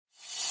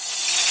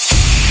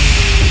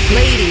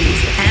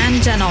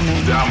and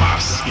gentlemen,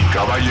 damas y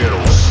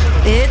caballeros,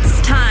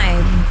 it's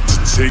time to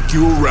take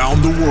you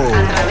around the world,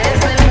 a través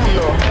del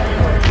mundo,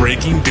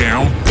 breaking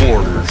down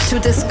borders, to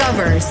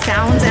discover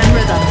sounds and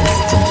rhythms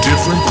from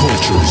different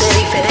cultures, de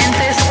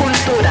diferentes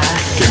culturas,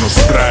 que nos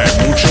trae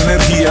mucha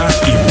energía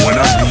y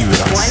buenas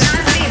vibras.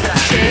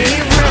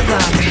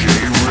 J-Rhythm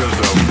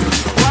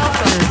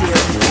welcomes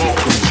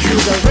you to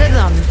the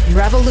Rhythm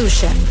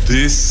Revolution.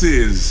 This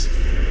is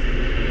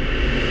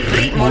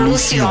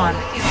Ritmolución.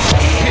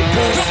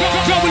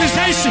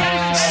 Globalization.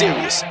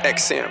 Sirius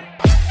XM.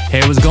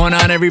 Hey, what's going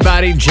on,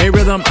 everybody?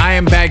 J-Rhythm, I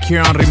am back here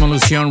on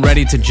Ritmolución,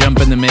 ready to jump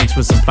in the mix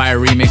with some fire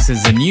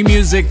remixes and new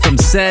music from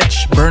Sech,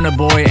 Burna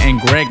Boy, and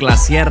Greg La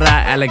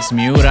Sierra, Alex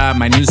Miura,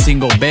 my new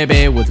single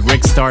Bebe with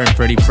Rick Starr and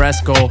Freddie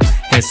Fresco,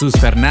 Jesus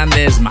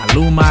Fernandez,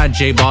 Maluma,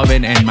 J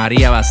Balvin and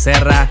Maria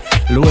Becerra,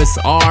 Louis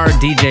R,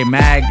 DJ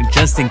Mag,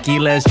 Justin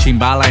Quiles,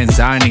 Chimbala and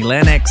Zion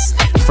Lennox,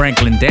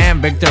 Franklin Dam,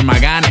 Victor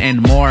Magan,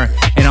 and more.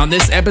 And on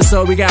this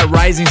episode, we got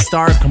rising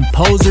star,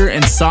 composer,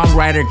 and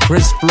songwriter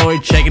Chris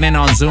Floyd checking in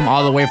on Zoom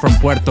all the way from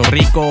Puerto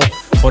Rico.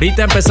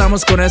 Ahorita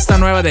empezamos con esta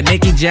nueva de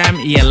Nicky Jam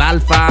y El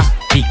Alfa,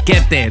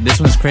 Piquete. This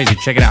one's crazy,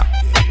 check it out.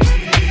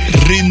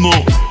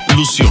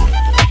 Ritmolución.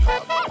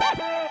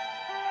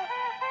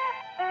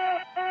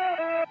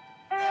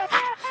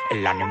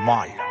 El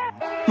animal.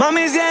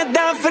 Mami, si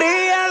está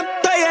fría,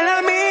 estoy en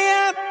la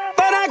mía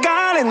para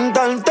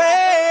calentarte.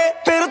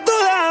 Pero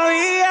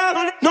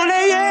todavía no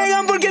le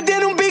llegan porque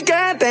tiene un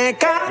piquete.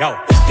 Yo,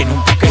 tiene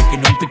un piquete,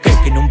 tiene un piquete,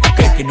 tiene un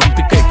piquete, tiene un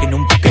piquete, tiene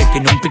un piquete,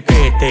 tiene un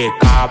piquete,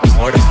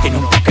 cabrón. Tiene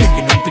un piquete,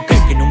 tiene un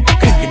piquete, tiene un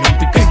piquete, tiene un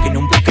piquete, tiene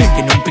un piquete,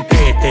 tiene un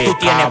piquete. Tú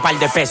tienes par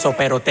de pesos,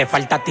 pero te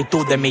falta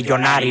actitud de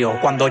millonario.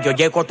 Cuando yo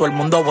llego, todo el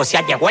mundo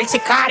vocea, llegó el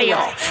sicario.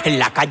 En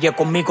la calle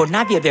conmigo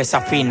nadie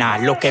desafina.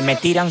 Los que me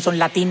tiran son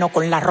latinos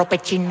con la ropa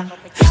china.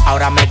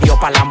 Ahora me dio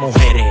pa' las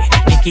mujeres.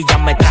 Nicky ya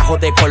me trajo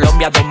de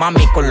Colombia, dos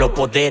mami con los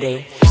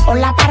poderes.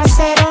 Hola,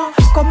 parcero,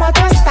 ¿cómo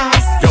tú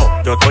estás?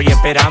 Yo estoy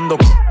esperando.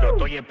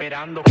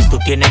 Tú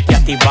tienes que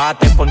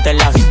activarte, ponte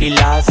las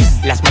pilas.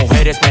 Las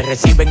mujeres me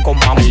reciben con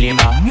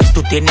mamlima.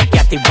 Tú tienes que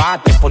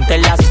activarte, ponte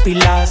las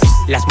pilas.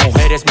 Las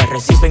mujeres me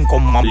reciben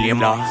con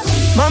mamlima.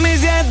 Mami,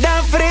 si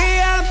está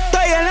fría,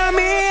 estoy en la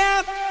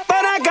mía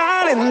para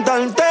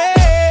calentarte.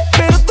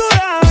 Pero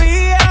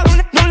todavía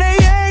no le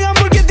llegan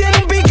porque tiene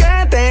un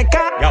piquete.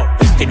 Yo,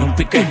 tiene un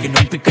piquete, tiene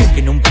un piquete,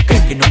 tiene un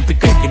piquete, tiene un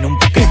piquete, tiene un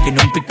piquete,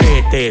 tiene un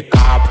piquete,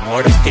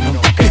 cabrón. Tiene un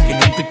piquete,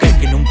 tiene un piquete,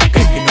 tiene un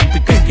piquete, tiene un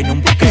piquete, tiene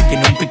un piquete,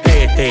 tiene un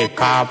piquete,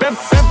 cabrón.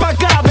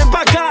 Ven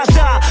pa'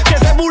 casa, que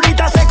ese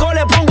burrita seco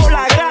le pongo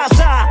la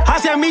grasa.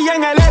 Hacia mí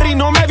en el R y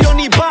no me vio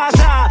ni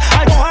pasa.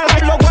 Al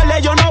coger los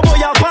cuales yo no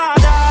voy a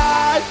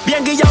parar.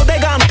 Bien guillado de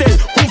gantel,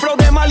 un flow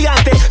de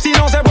maleante. Si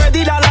no se puede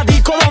ir a la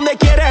disco donde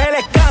quieres el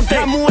escante.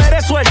 Las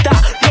mujeres sueltas,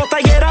 los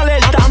talleres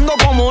alertando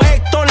como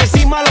Héctor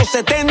encima a los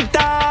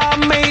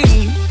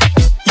 70,000.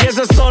 Y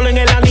ese sol en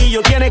el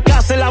anillo, tiene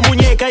casa en la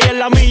muñeca y en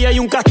la mía y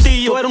un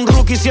castillo. Era un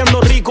rookie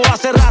siendo rico,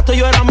 hace rato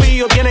yo era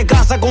mío. Tiene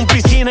casa con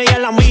piscina y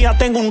en la mía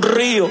tengo un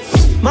río.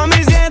 Mami,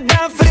 si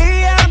está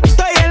fría,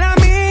 estoy en la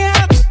mía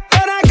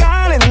para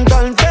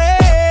calentarte.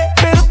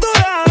 Pero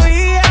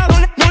todavía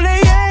no le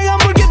llegan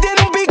porque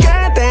tiene un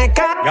piquete.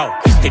 Yo,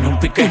 tiene un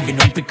piquete,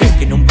 tiene un piquete,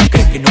 tiene un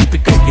piquete, tiene un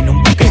piquete, tiene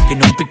un piquete,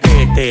 tiene un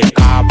piquete,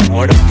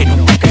 cabrón. Tiene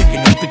un piquete,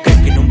 tiene un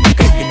piquete, tiene un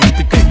piquete, tiene un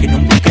piquete, tiene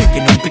un piquete,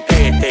 tiene un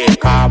piquete,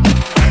 cabrón.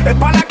 Es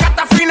pa' la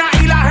cata fina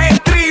y las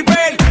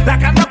stripper, la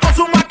que anda con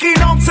su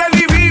maquinón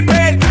Celi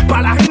Viper,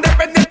 pa' las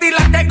independientes y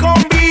las que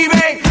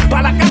conviven,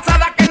 pa' las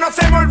casadas que no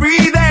se me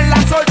olviden,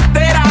 las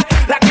solteras,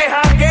 las que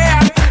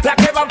janguean, las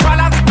que van pa'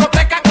 la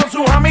discoteca con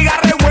sus amigas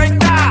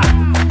revueltas.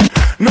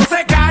 No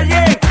se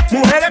callen,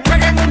 mujeres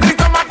peguen un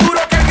grito más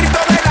duro que el grito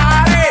del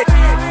Ares.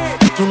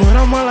 Tú no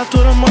eras mala, tú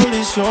eras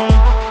maldición.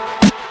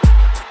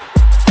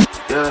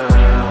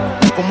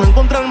 ¿Cómo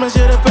encontrarme si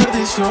eres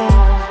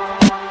perdición?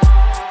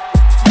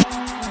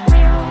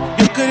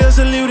 Quería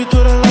ser libre y tú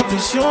eras la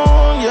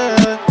prisión,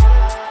 yeah.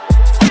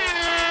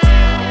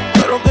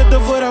 Pero que te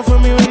fuera fue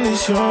mi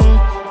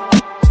bendición.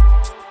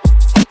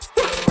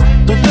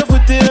 Tú te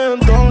fuiste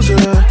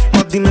entonces,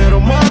 más dinero,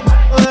 más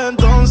de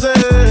entonces,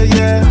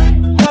 yeah.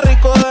 Más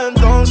rico de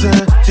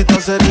entonces, si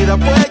estás herida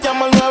puedes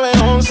llamar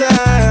 911,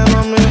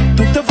 mami.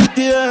 Tú te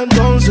fuiste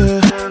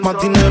entonces, más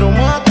dinero,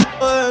 más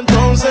de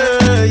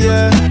entonces,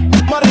 yeah.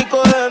 Más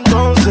rico de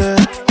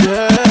entonces,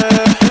 yeah.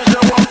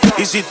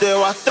 Y si te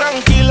vas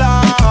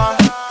tranquila,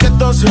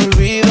 se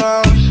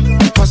olvida,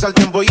 pasa el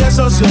tiempo y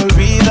eso se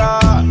olvida.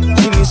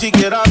 Si ni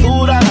siquiera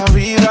dura la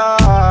vida,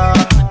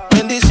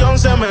 bendición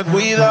se me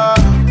cuida.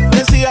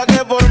 Decía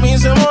que por mí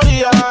se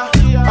moría,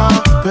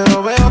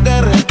 pero veo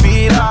que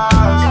respiras.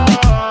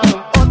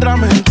 Otra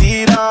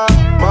mentira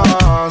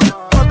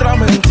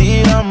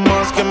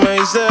más que me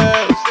dices.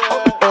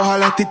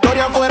 Ojalá esta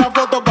historia fuera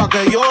foto pa'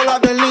 que yo la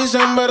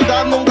deslice. En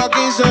verdad nunca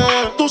quise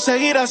tú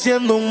seguirás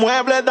siendo un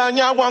mueble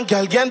dañado aunque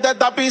alguien te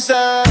tapice.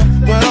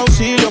 No era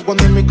auxilio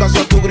cuando en mi casa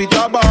tú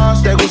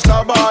gritabas. Te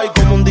gustaba y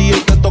como un día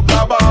te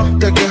tocaba.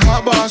 Te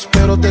quejabas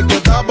pero te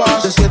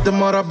quedabas. De 7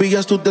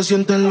 maravillas tú te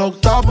sientes en la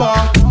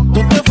octava.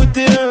 Tú te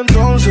fuiste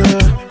entonces,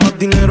 más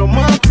dinero,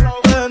 más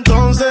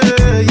entonces,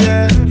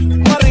 yeah.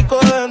 Más rico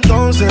de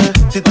entonces.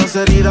 Si estás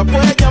herida,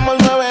 puedes llamar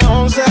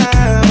 911,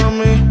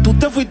 mami. Tú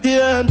te fuiste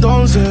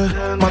entonces,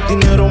 más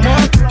dinero,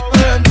 más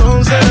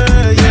entonces,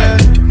 yeah.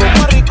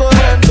 Más rico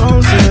de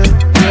entonces,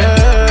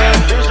 yeah.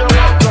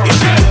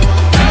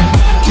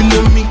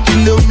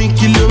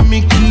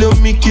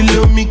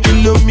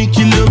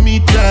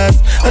 Kilometers.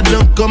 I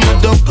don't come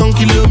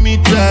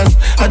kilometers.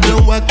 I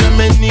don't walk that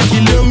many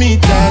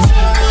kilometers.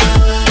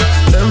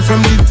 Learn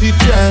from the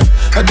teacher.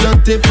 I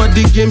don't take for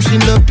the game, she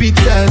no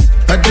pitas.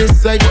 I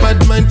decide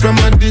bad mind from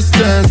a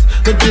distance.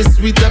 Not this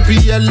sweet,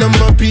 happy, I love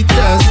my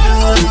pitas.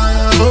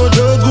 Oh,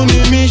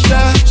 Doguni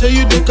Misha, show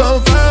you the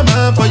confirm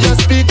for your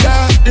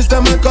speaker. This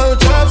time I call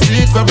top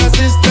seat for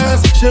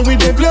assistance. Show we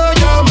they blow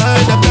your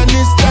mind,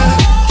 Afghanistan.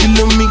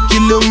 Kilometers.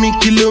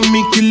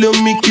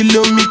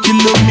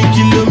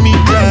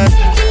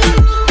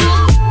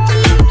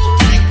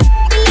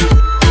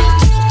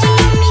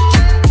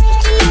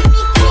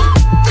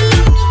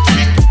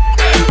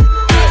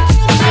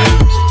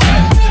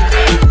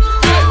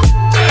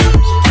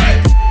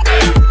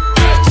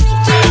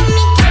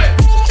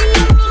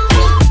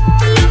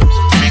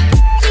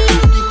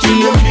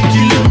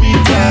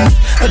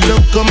 I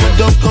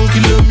don't come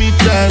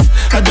kilometers.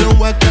 I don't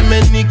walk that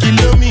many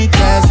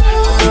kilometers.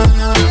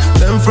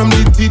 Learn from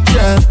the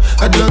teacher.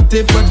 I don't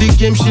take for the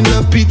game, she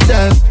no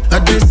pitas. I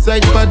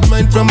decide bad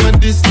mind from a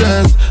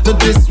distance. Not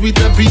this sweet,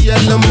 happy, I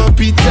love my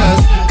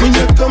pitas. When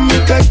you come,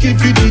 make I give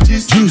you the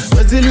gist.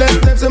 Was the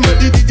last time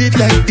somebody did it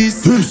like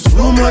this?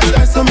 So much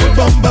ice on my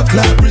bumper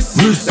clap wrist.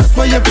 That's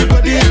why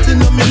everybody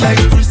hating on me like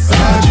Chris.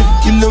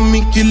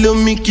 Kilometers.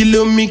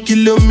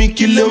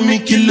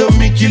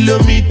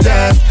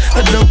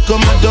 I don't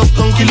come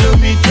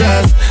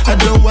kilometers. I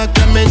don't walk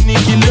that many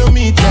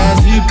kilometers.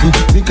 People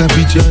think I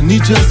be Johnny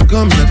just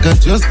come. Like I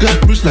just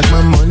got rich, like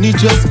my money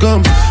just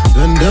come.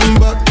 Send them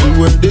back to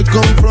where they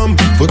come from.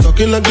 For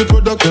talking like the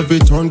product of a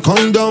torn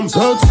condom.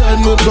 Southside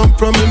no come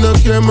from, me no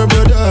care, my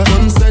brother.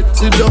 One side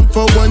sit down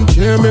for one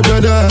chair, my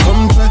brother.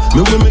 Come try,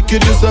 me will make you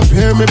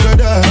disappear, my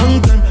brother.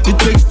 Long time it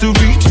takes to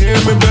reach here,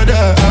 my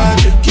brother.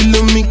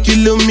 Kilometers.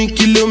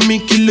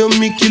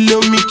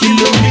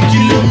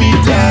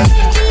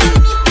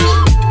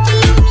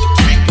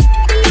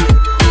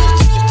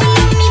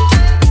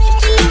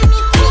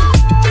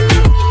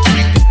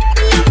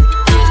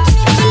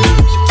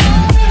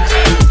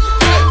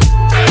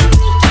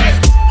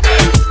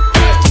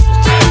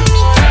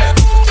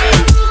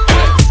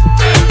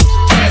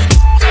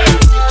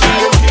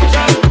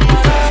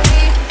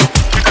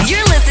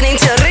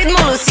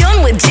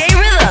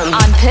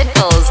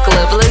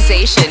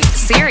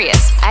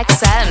 Sirius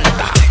XM.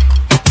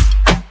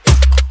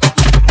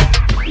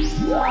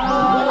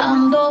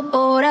 Ando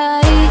por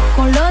ahí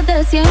con los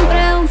de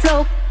siempre, un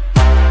flow.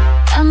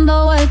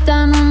 Dando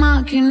vuelta en un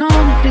maquinón.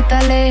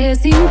 Cristales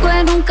 5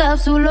 en un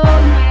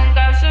cápsulón.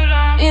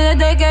 Y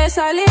desde que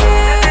salí,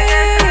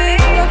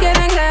 lo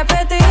quieren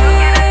repetir.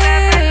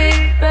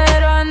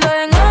 Pero ando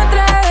en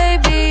otra,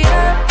 baby,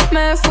 ya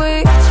me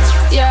fui.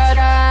 Y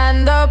ahora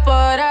ando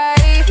por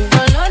ahí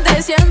con los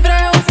de siempre,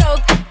 un flow.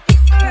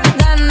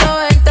 Dando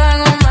vuelta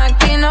en un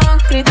maquinón.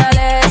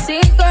 Cristales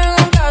 5 en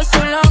un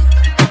cápsulón.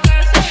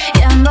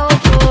 Y ando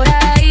por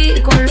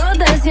ahí con los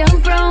de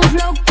siempre, un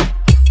flow.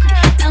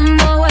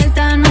 Dando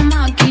vuelta en un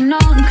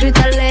maquinón.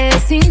 Cristales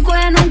 5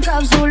 en un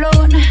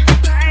cápsulón.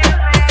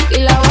 Y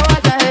la boba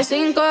traje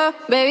 5.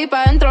 Baby,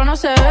 pa' dentro no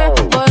se ve.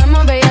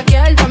 Podemos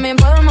bellaquear, también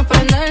podemos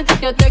prender.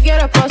 Yo te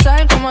quiero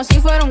esposar como si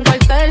fuera un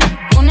cuartel.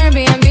 Un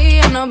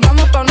Airbnb o nos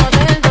vamos pa' un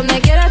hotel. Donde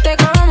quieras te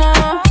como.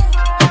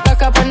 Pa'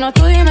 escaparnos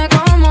tú dime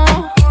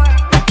cómo.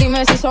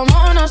 Dime si somos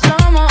o no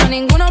somos. A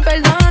ninguno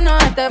perdono.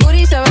 Este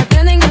booty se va a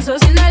prender incluso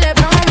sin darle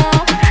promo.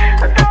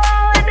 Hasta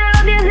abajo desde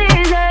los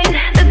 16.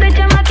 Desde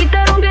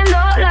chamaquita rompiendo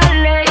la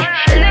ley.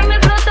 El de me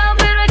explotó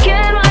pero es que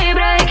no hay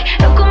break.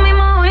 Lo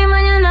comimos hoy y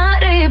mañana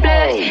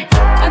replay.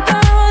 Hasta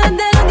abajo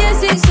desde los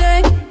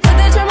 16.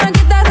 Desde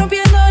chamaquita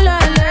rompiendo la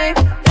ley.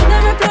 El de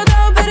me explotó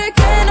pero es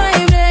que no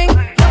hay break.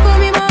 Lo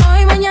comimos hoy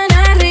y mañana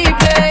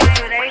replay.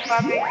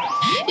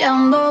 Y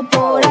ando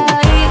por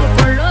ahí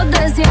con los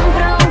de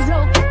siempre, un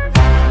flow.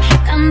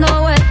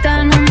 Dando vuelta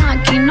en un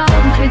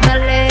maquinón.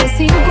 Cristales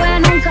 5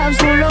 en un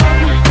cápsulón.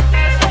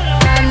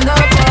 Dando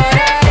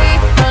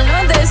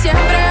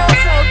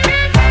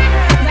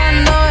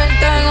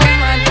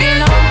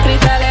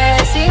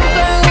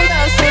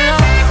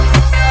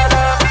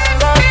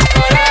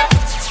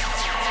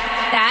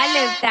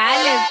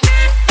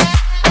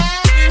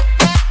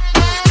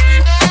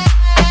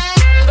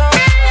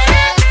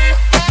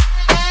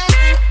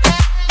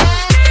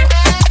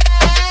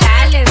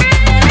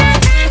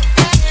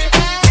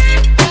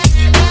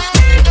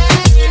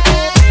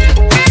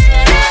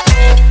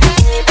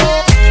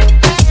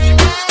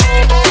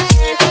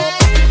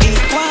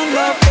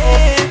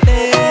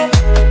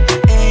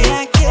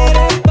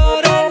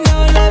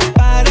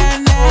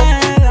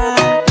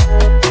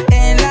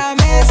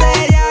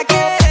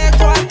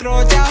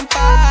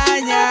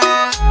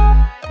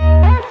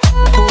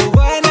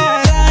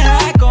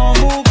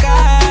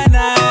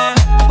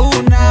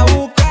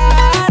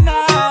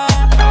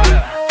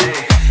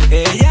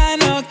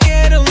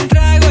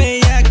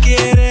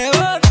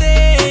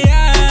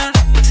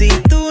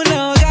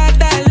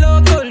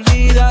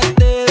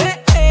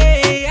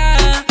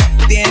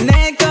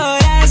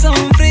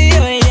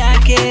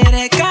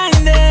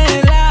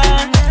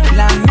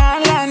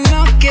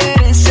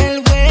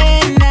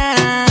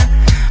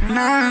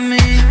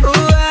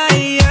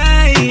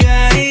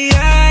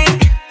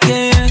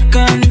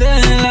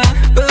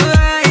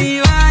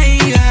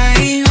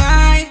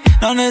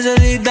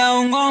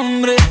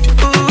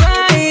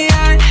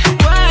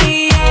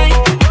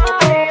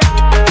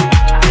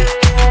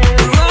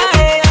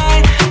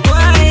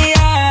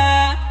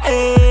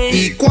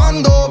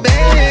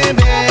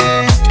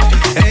bebe.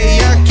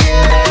 Ella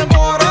quiere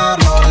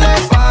borrarlo, le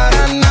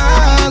para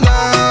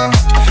nada.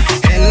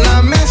 En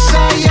la mesa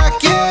ella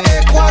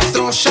quiere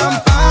 4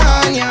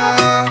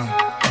 champañas.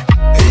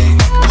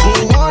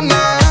 Jugo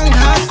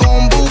naranja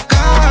con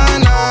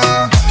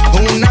bucana,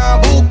 una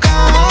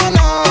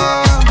bucana.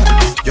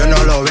 Yo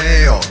no lo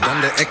veo,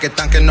 ¿dónde es que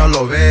están que no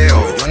lo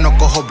veo? Yo no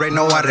cojo break,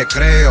 no a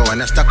recreo.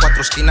 En estas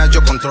 4 esquinas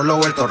yo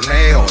controlo el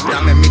torneo.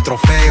 Dame mi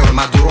trofeo, el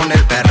más duro en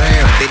el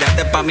perreo.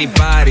 Tírate pa' mi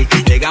party,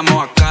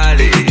 llegamos a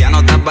Cali. Ya no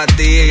estás pa'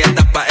 ti, ya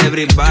estás pa'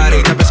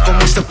 everybody. Ya ves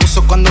cómo se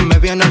puso cuando me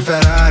vi en el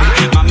Ferrari.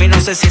 Mami, no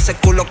sé si ese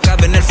culo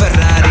cabe en el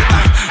Ferrari.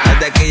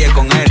 Desde que llegue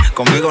con él,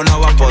 conmigo no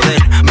va a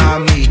poder.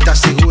 Mami, ¿estás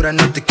segura?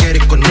 No te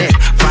quieres con él.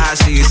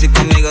 Fácil, si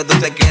conmigo tú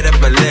te quieres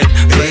perder.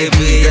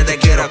 Baby, yo te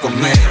quiero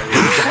comer.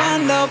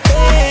 Cuando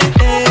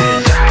bebe,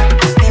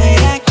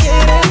 ella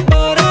quiere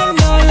borrar,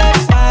 no le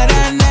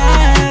para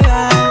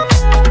nada.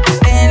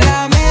 En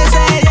la mesa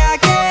ella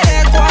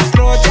quiere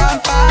 4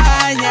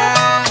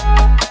 champañas.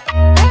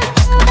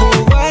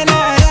 Jugo de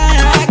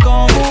naranja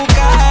con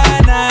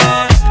bucana,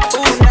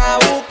 una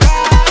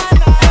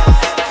bucana.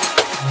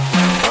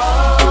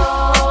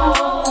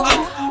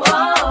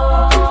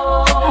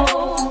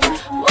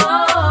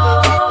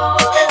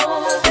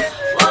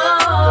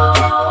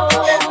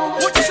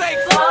 What you say?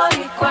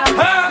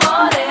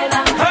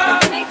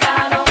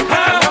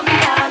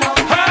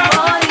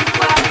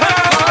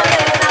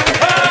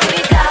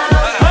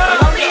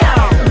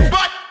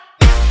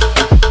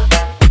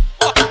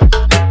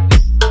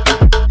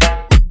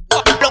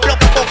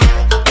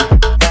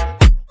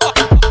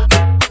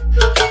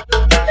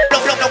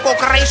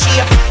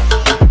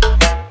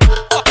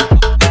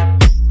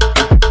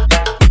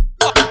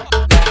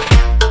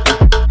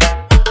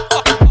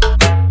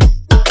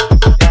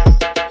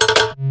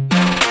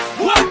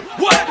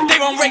 What? They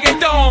want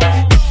reggaeton.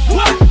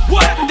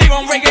 What? They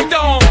want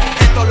reggaeton.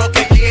 Esto es lo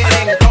que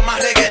quieren, toma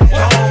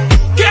reggaetón.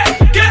 Get.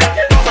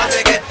 Toma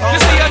reggaetón. You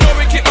see, I know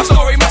we keep my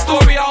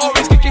story, I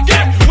always kick it.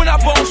 Get. When I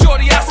bone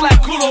shorty, I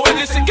slap culo and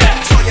listen. Get.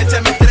 Soy el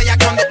tema estrella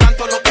cuando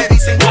canto lo que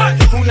dicen. What?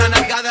 Una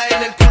nalgada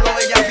en el culo,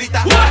 ella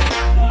grita. What?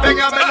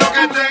 Venga a ver lo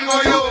que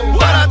tengo yo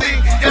para ti,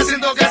 que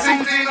siento que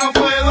sin ti no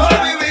puedo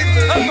vivir.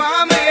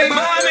 Mami.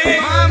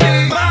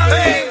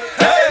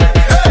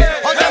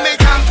 Oye mi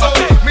canto,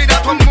 mira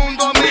todo el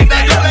mundo, mira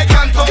yo le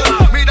canto.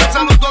 Mira el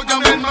saludo yo a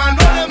mi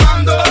hermano le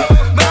mando.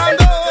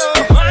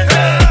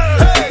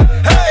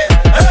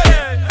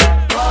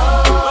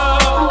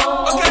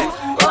 Okay.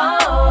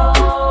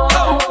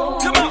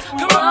 Come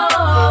on.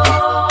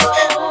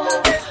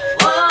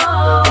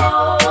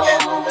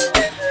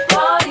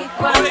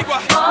 Boricua.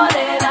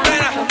 Morena.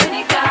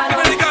 Dominicano.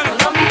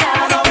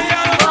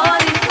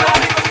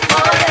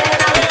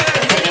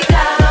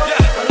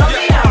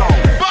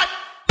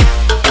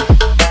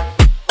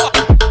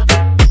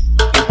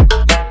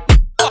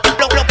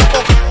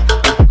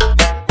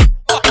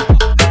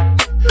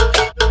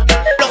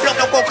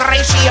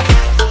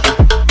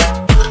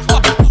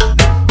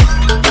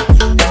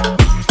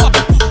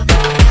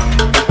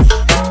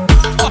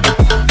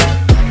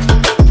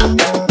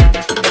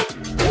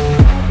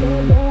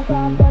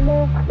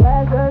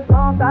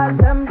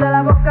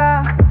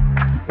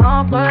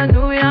 Entre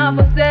nous y'a un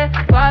fossé.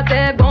 Toi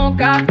t'es bon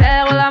qu'à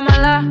faire la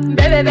mala.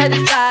 Bébé fais du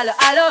sale,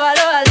 allo.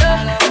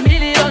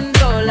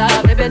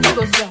 $1,000,000, bébé tu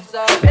caution.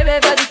 Bébé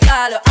fais du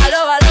sale,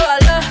 allo.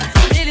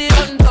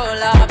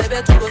 $1,000,000, bébé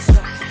tu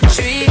caution.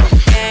 J'suis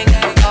gang,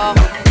 oh,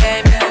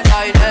 gang,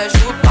 oh, il ne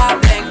joue pas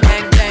bang,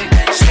 bang, bang.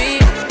 J'suis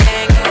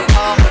gang,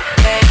 oh,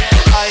 gang,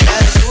 oh, il ne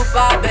joue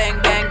pas bang,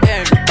 bang,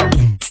 bang.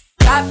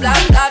 Tap,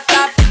 tap, tap,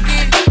 tap,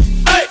 cookie.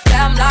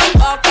 Ferme la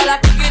porte, à la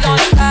cookie dans le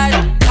side.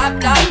 Tap,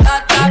 tap,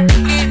 tap, tap,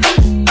 cookie.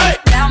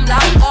 Ferme la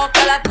porte, à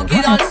la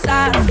cookie dans le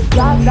side.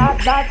 Tap, tap,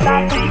 tap,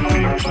 tap, cookie.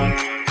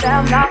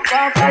 Ferme la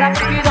porte, à la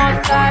cookie dans le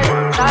side.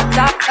 Tap,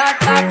 tap, tap,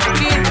 tap,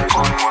 cookie.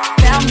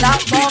 Ferme la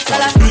porte, à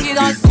la cookie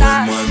dans le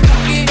side.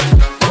 Cookie.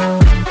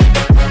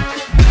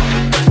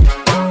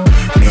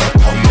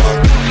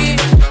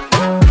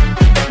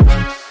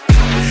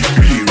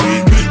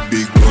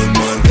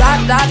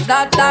 Tap,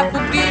 tap, tap,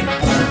 cookie.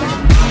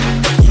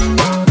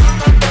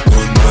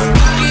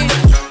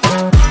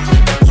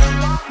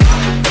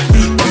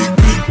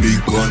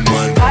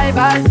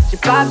 Bye-bye, j'ai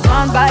pas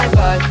besoin de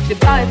bye-bye. J'ai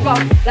parlé fort,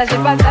 là j'ai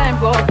pas le time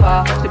pour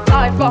pas. J'ai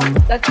parlé fort,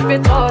 là tu fais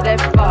trop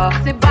d'efforts.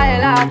 C'est bye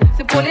là,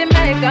 c'est pour les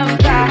mecs comme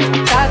ça.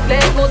 Ça clé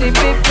pour des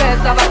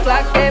pipettes, ça va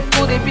claquer.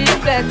 Pour des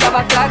pipettes, ça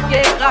va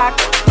claquer, crack.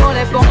 Pour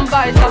les bombes,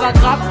 ça va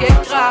craquer,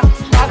 crack.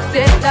 Crack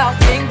c'est leur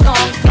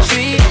ping-pong.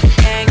 J'suis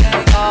gang,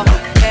 oh,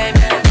 gang,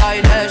 oh,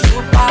 il ne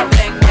joue pas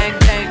bang, bang,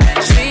 bang.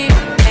 J'suis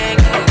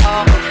gang,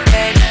 oh,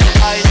 gang,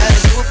 oh, il ne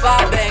joue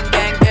pas bang,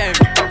 bang, bang.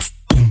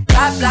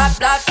 Tap, tap,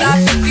 tap, tap,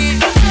 cookie.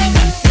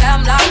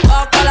 Ferme la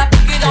porte, à la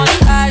cookie dans le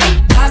side.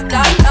 Tap,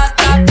 tap, tap,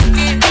 tap,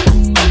 cookie.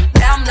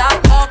 Ferme la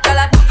porte, à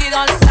la cookie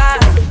dans le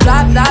side.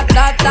 Tap, tap,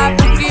 tap, tap,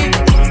 cookie.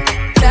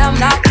 Ferme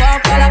la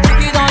porte, à la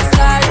cookie dans le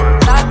side.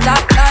 Tap,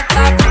 tap, tap,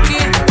 tap,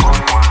 cookie.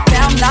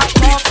 Ferme la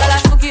porte, à la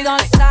cookie dans le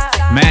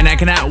side. Man, I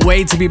cannot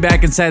wait to be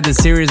back inside the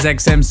Sirius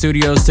XM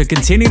studios to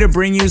continue to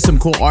bring you some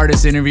cool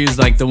artist interviews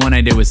like the one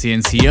I did with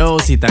CNCO,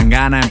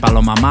 Citangana, and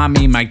Paloma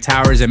Mami, Mike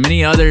Towers, and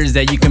many others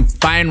that you can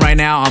find right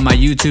now on my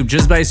YouTube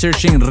just by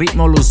searching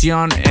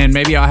Ritmolución. And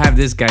maybe I'll have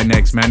this guy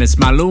next, man. It's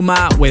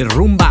Maluma with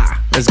Rumba.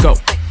 Let's go.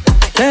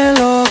 Qué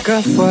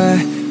loca fue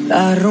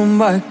la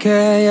rumba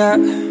aquella,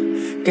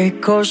 qué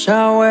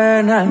cosa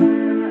buena.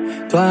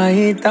 Tú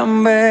ahí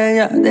tan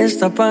bella,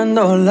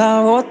 destapando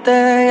la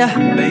botella.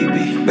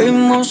 Baby.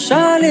 Vimos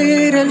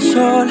salir el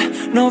sol,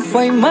 no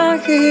fue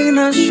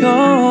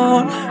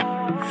imaginación.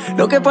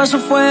 Lo que pasó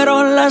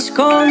fueron las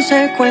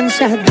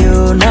consecuencias de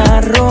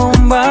una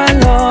rumba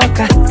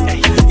loca.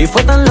 Y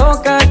fue tan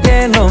loca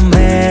que no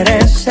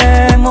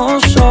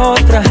merecemos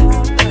otra.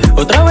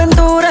 Otra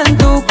aventura en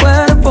tu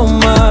cuerpo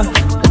más.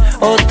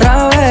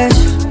 Otra vez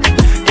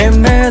que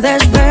me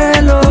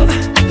desvelo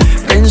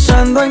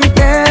pensando en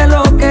que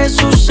lo que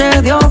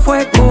sucedió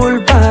fue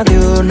culpa de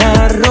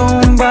una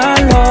rumba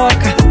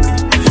loca.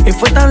 Y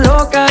fue tan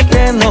loca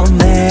que no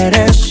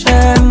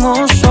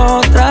merecemos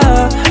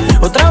otra.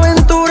 Otra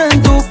aventura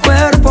en tu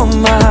cuerpo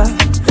más.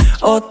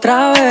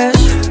 Otra vez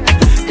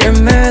que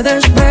me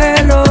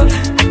desvelo.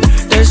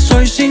 Te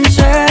soy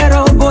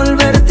sincero,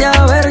 volverte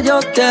a ver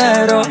yo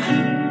quiero.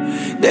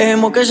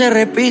 Dejemos que se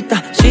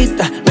repita,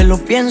 cita, me lo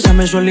piensa,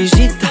 me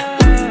solicita.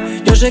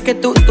 Yo sé que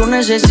tú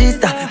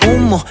necesitas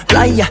humo,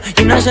 playa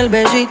y una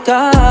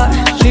cervecita.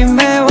 Si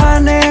me va a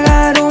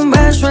negar un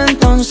beso,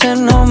 entonces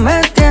no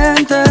me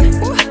tientes.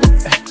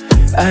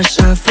 A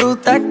esa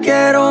fruta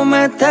quiero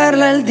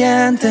meterle el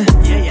diente.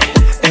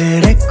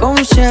 Eres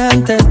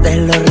consciente de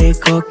lo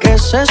rico que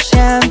se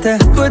siente.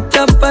 Tú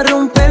estás para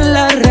romper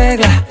las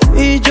reglas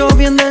y yo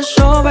bien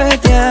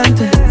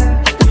desobediente.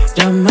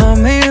 Llama a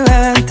mi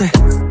mente,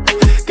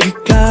 que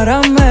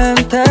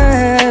claramente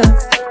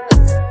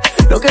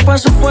lo que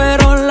pasó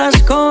fueron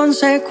las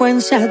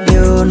consecuencias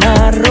de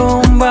una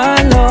rumba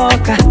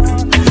loca.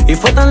 Y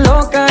fue tan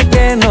loca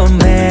que no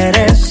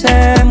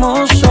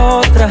merecemos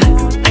otra.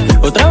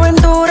 Otra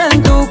aventura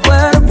en tu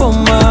cuerpo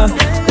más.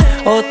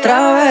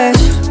 Otra vez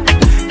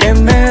que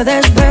me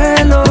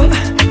desvelo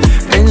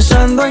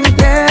pensando en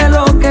que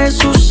lo que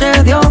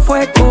sucedió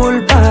fue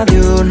culpa de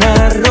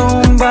una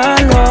rumba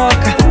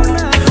loca.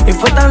 Y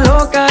fue tan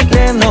loca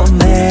que no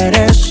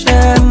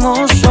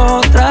merecemos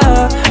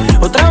otra.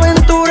 Otra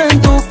aventura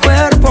en tu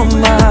cuerpo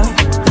más.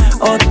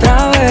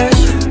 Otra vez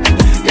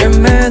que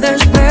me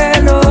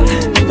desvelo.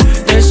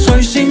 Te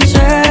soy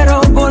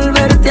sincero,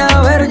 volverte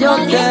a ver yo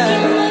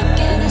quiero.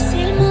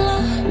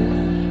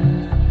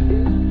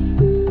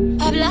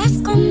 Hablas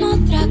con otro.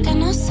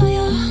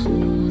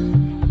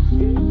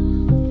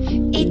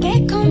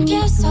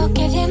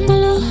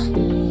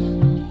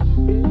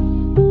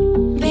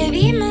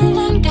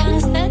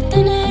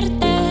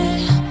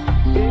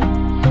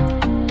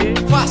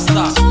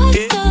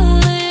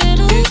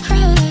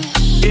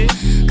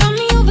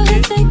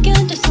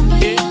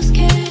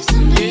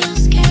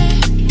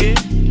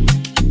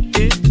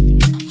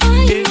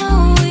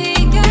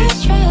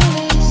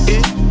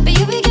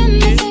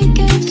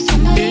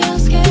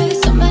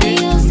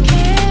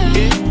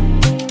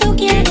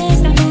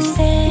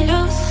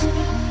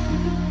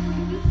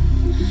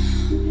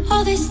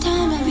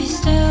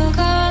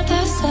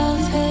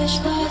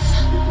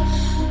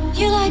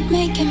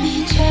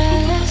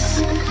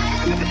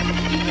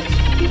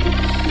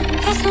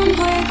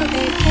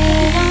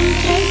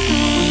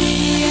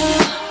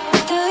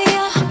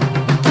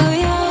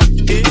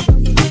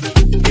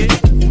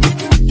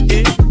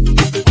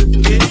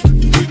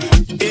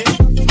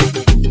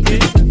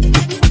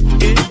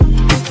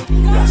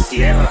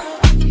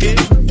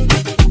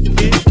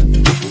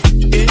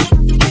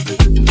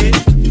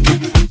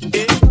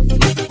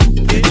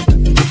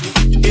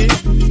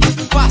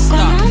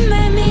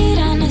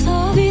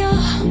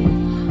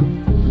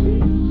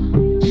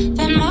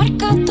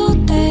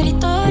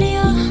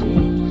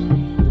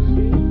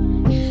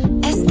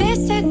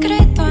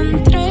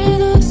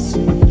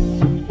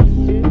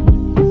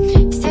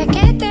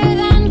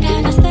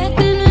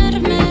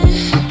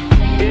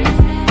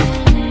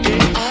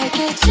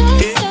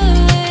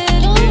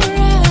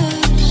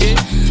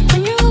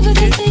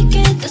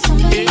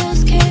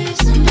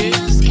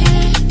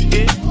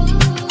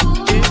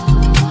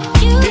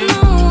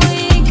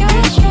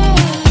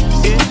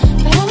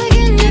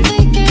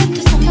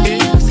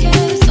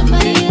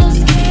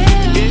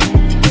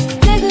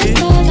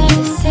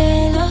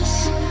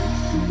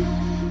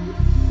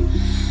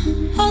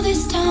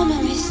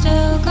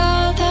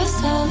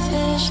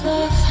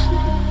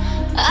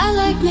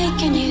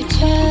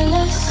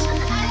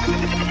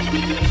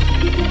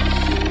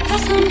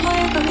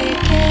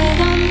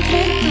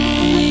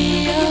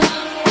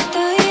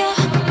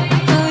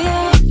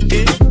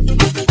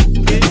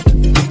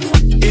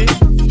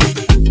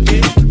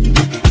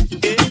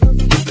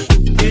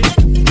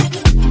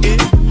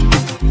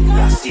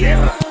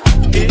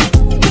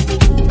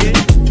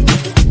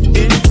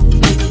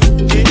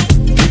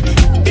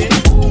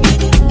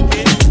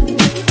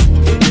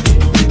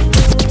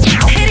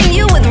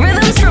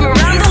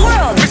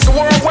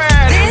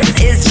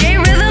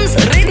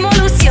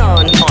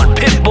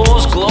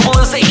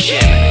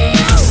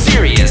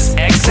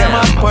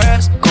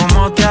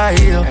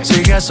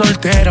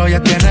 soltero,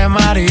 ya tiene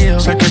marido.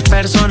 Sé que es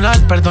personal,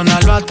 perdona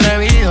lo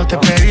atrevido. Te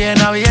pedí en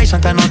Navidad y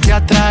Santa no te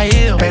ha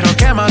traído. Pero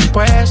 ¿qué más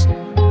pues?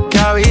 ¿Qué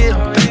ha habido?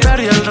 Te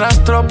perdí el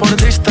rastro por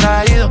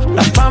distraído.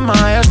 La fama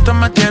de esto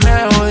me tiene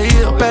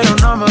jodido, pero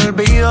no me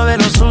olvido de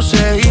lo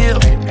sucedido.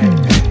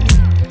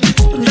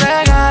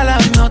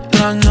 Regálame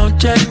otra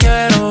noche,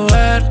 quiero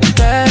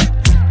verte.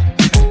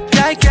 Y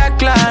hay que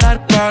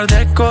aclarar par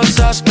de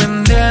cosas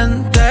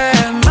pendientes.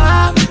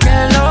 Más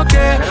que lo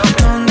que,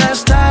 ¿dónde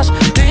estás?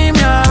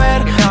 Dime a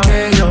ver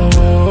que yo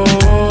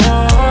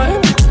voy.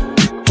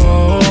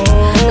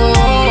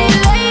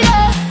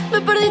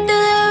 Me perdiste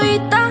de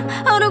vista.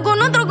 Ahora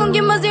con otro, ¿con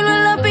quien vacilo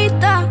en la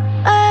pista?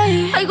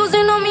 Ey, algo si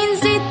no me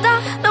incita.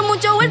 Da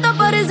mucha vuelta,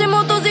 parece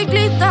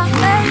motociclista.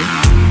 Ey,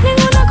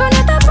 ninguna con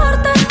este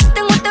porte.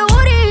 Tengo este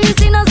booty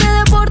sin hacer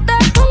deporte.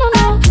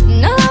 No,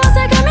 nada va a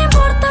ser que me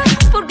importe.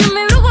 Porque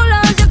mi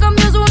brújula ya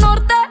cambió su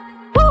norte.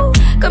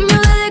 Cambió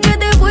desde que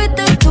te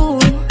fuiste tú.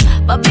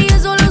 Papi,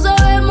 eso lo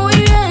sabes muy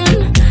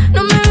bien.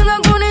 No me vengas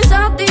con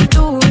esa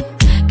actitud,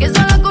 que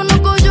esa la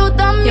conozco yo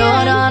también. Y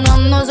ahora no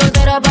ando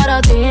soltera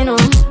para ti, no.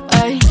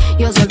 Ey,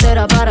 yo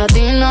soltera para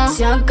ti, no.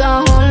 Se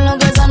acabó lo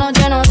que esa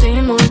noche nos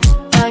dimos.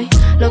 Ey,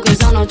 lo que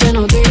esa noche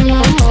nos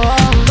dimos.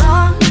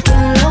 Va, que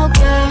lo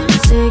que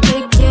sé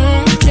que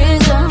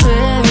quieres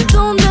saber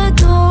dónde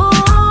estoy.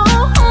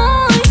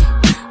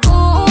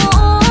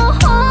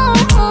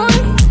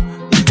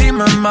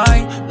 Dime,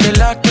 Mike, que es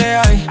la que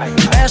hay.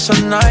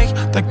 Esos Nike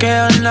te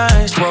quedan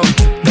nice. Wow.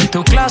 De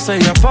tu clase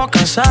ya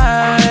pocas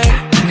hay.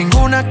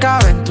 Ninguna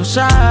cabe en tu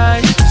size.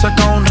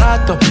 Saca un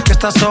rato que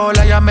estás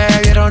sola, ya me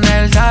dieron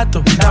el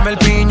dato. Dame el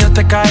piño,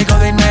 te caigo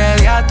de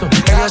inmediato.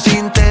 Ellos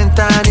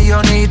intentan y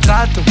yo ni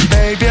trato.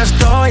 Baby,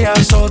 estoy a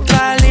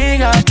otra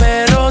liga,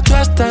 pero tú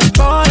estás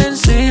por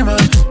encima.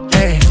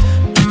 Hey,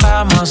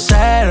 vamos a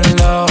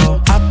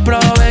hacerlo.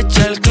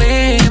 Aprovecha el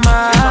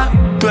clima.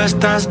 Tú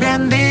estás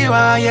bien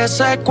diva y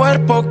ese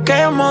cuerpo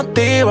que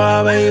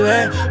motiva,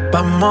 baby.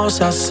 Vamos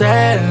a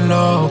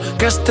hacerlo,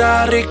 que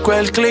está rico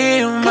el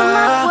clima. ¿Qué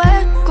más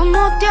fue?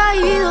 ¿Cómo te ha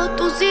ido?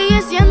 Tú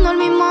sigues siendo el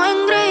mismo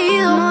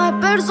engreído. No es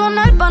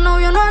personal, pa'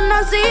 novio no has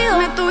nacido.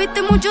 Me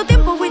tuviste mucho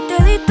tiempo,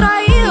 fuiste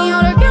distraído. ¿Y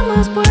ahora qué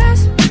más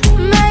pues?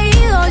 Me he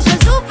ido, ya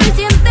es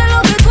suficiente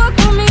lo que tú has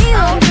comido.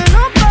 Aunque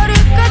no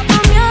parezca, esto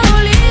me ha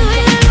dolido.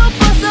 Y de lo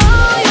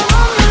pasado yo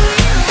no me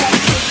olvido.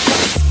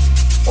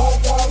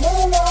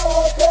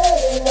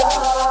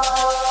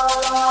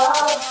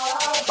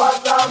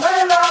 Pásame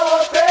la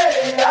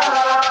botella.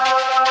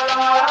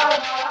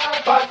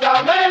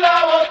 Pásame la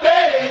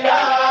botella.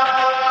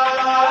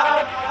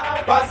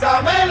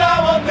 Pásame la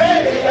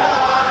botella.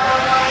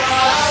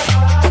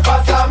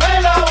 Pásame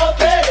la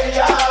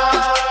botella.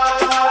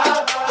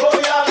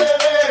 Voy a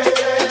beber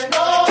en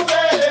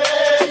nombre de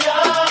ella.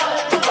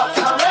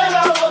 Pásame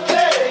la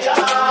botella.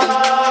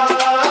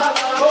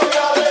 Voy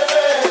a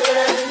beber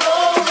en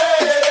nombre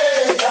de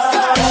ella.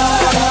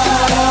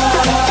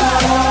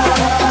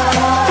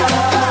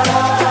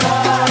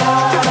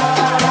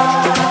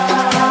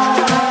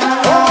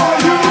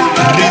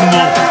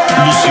 Ritmo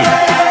Lucio.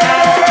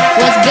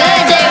 What's good,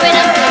 J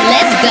Rhythm?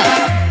 Let's go.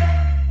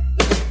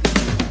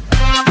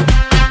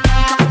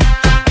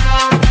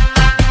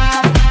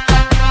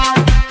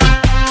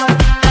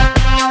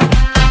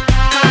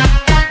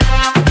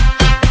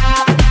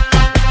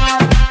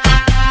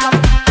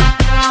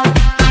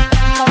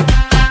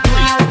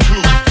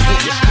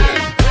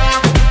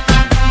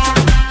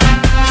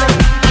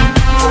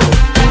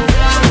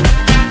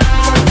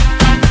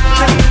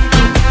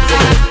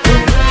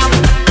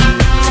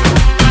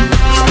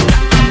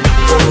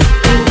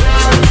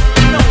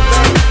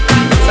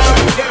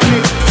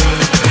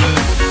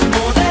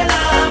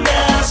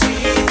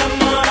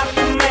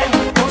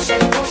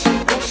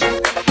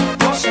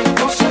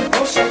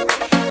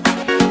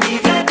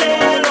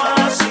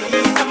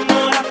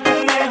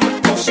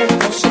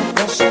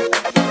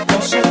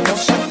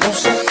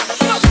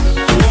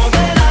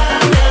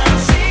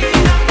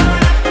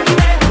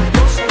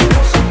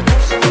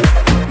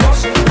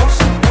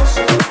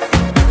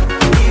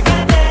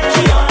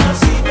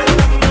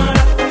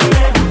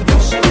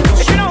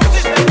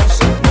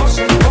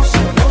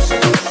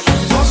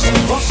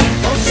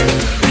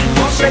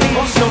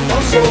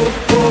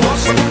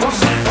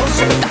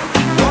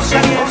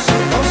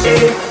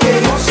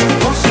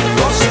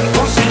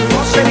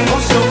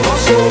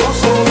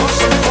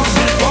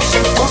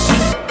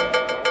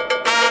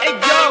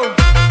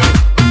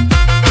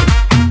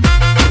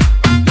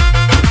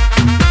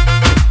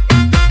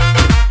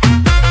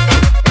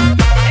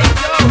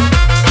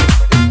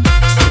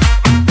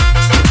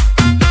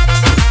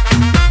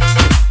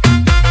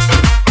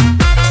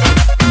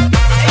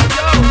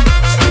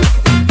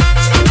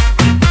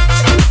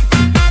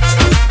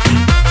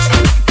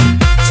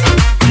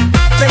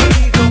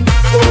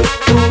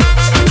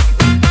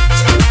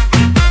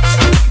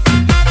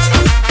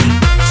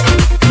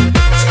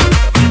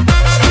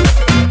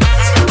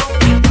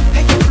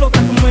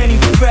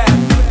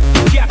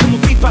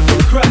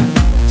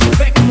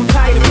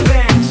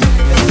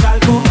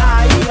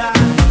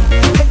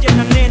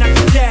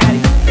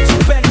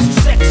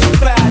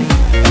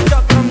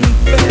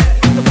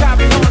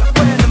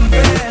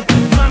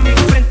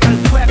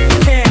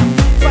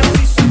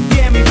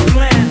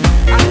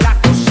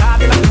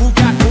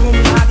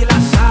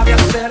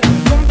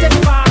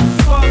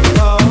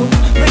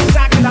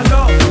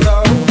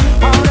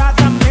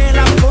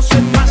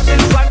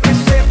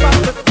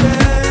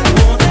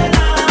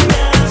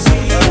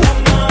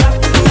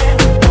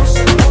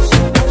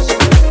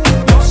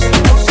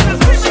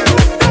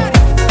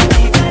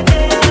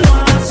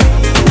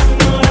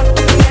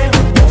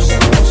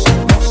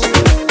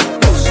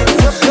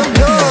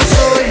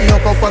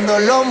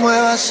 lo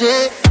muevas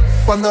así,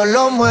 cuando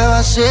lo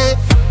muevas así,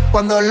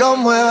 cuando lo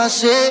muevas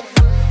así,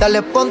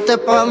 dale ponte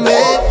pa' mí.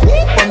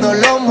 Cuando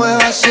lo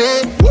muevas así,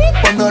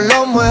 cuando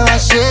lo muevas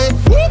así,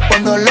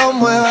 cuando lo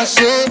muevas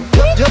así.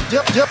 Yo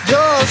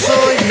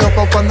soy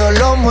loco cuando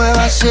lo muevas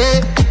así,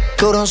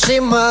 duro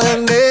encima de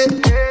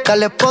mí.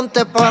 Dale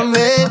ponte pa' mí,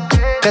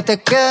 que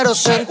te quiero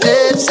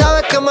sentir.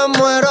 Sabes que me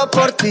muero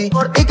por ti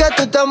y que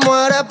tú te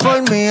mueres por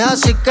mí,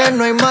 así que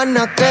no hay más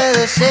nada que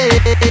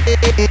decir.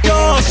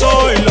 Yo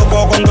soy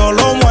loco cuando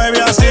lo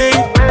mueve así,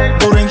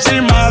 duro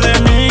encima de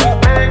mí.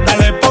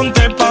 Dale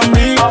ponte pa'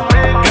 mí,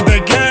 que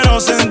te quiero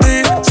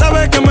sentir.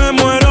 Sabes que me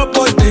muero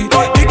por ti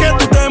y que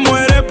tú te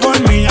mueres por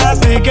mí,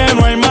 así que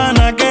no hay más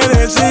nada que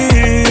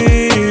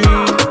decir.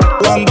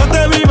 Cuando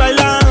te vi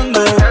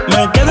bailando,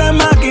 me quedé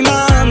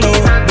maquinando.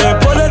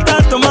 Después de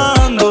estar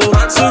tomando,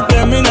 si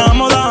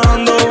terminamos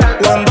dando.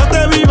 Cuando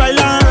te vi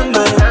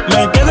bailando,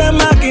 me quedé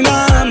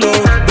maquinando.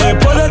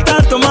 Después de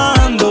estar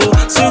tomando,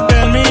 si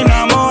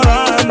terminamos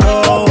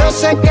dando. Yo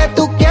sé que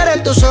tú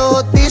quieres, tus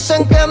ojos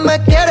dicen que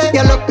me quieres. Y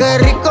a lo que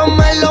rico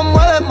me lo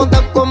mueves,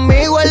 monta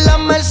conmigo en la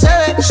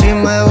Mercedes. Si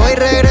me voy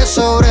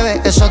regreso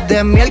breve, eso es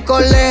de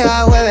miércoles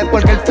a jueves,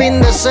 porque el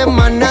fin de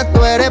semana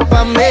tú eres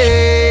pa' mí.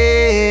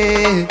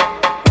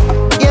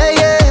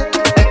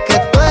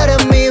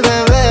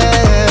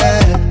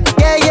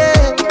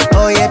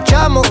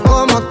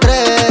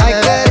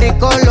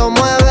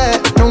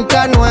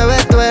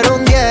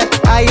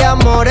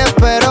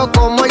 Pero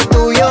como el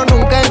tuyo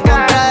nunca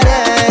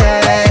encontraré.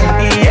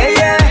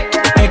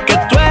 Es que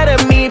tú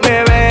eres mi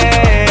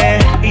bebé.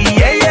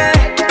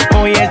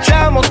 Hoy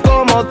echamos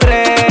como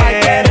tres. Ay,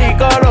 qué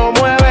rico lo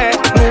mueve,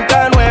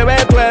 nunca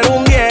 9, tú eres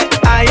un 10.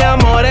 Hay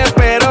amores,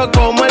 pero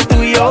como el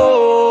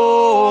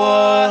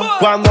tuyo.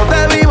 Cuando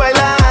te vi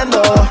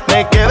bailando,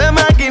 me quedé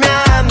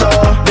maquinando.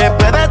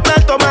 Después de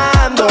estar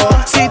tomando,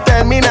 si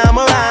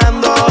terminamos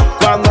dando.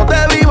 Cuando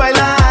te vi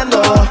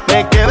bailando,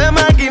 me quedé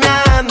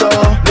maquinando.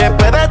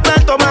 Después de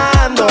estar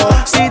tomando,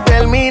 si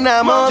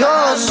terminamos.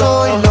 Yo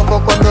soy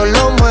loco cuando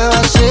lo muevas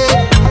así,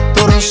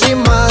 duro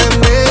encima de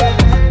mí.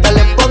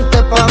 Dale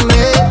ponte pa'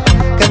 mí,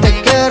 que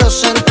te quiero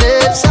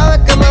sentir. Sabes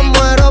que me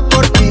muero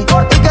por ti y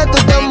que tú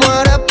te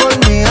mueres por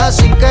mí,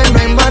 así que no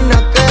hay más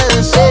nada que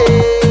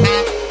decir.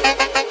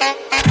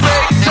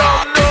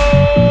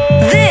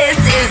 This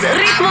is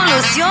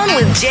Ritmolución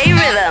with J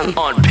Rhythm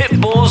on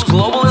Pitbull's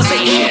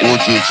Globalization. O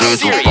DJ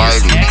do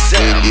baile,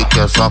 ele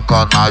quer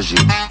sacanagem.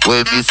 O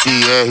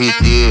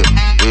MCRD,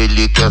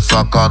 ele quer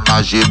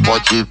sacanagem.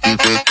 Pode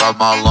viver com a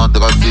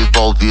malandra, se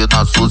envolver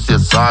na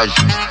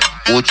sucessagem.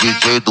 O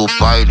DJ do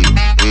baile,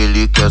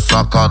 ele quer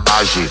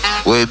sacanagem.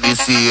 O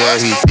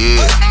MCRD,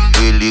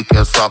 ele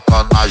quer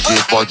sacanagem.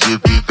 Pode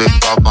viver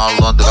com a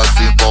malandra,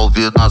 se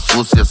envolver na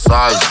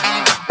sucessagem.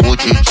 O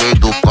DJ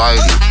do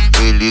baile,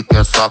 ele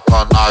quer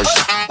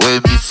sacanagem. O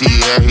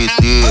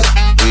MCRD,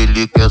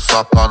 ele quer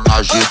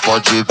sacanagem.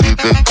 Pode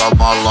viver com a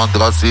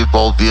malandra, se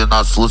envolver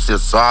na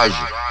sucessagem.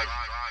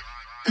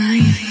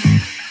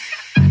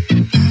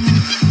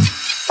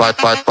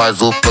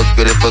 Faz o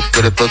fuckere pussy. Faz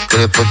o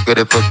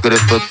fuckere faz o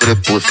fuckere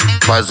pussy.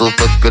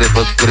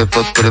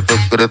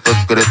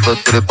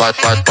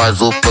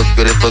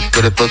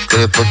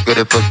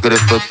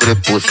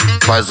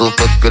 Faz o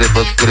fuckere.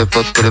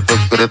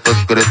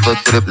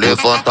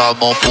 Levanta a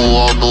mão pro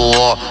alto,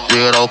 ó,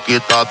 geral que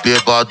tá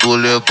bêbado.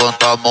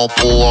 Levanta a mão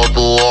pro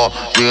alto, ó,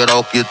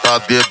 geral que tá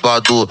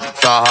bêbado.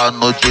 Sarra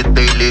no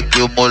DJ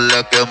que o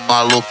moleque é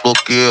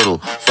maloqueiro.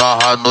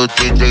 Sarra no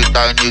DJ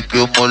Tiny que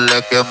o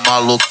moleque é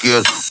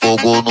maloqueiro.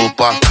 Fogo no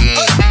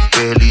parquinho,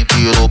 Berlim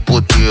virou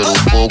puteiro.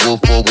 Fogo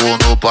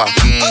no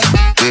parquinho,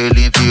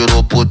 Berlim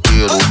virou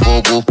puteiro.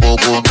 Fogo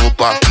no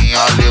parquinho,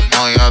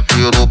 Alemanha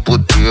virou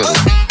puteiro.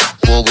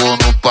 Fogo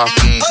no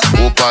parquinho,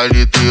 o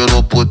baile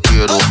virou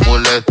puteiro.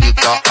 Mulher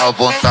fica à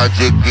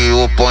vontade que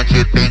o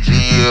bonde tem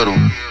dinheiro.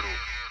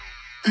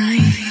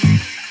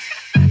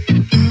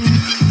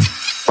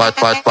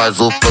 Faz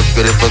o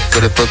fuckere pussy.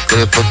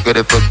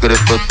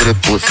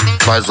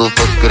 Faz o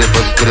fuckere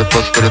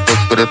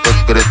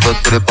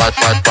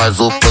faz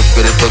o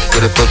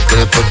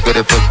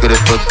fuckere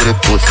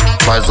pussy.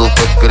 Faz o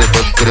fuckere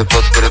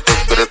pussy.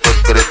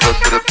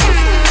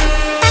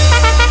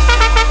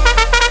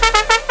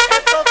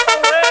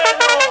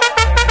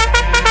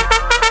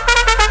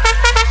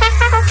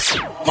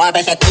 Mueve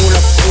ese culo,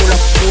 culo,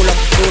 culo,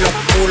 culo,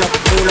 culo,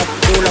 culo,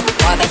 culo.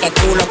 Mueve ese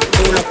culo,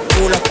 culo,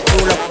 culo,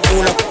 culo,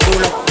 culo,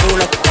 culo,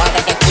 culo. Mueve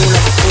ese culo,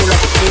 culo,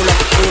 culo,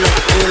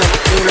 culo,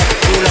 culo, culo,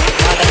 culo.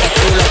 Mueve ese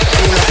culo,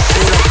 culo,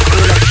 culo,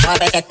 culo.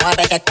 Mueve ese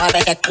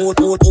culo,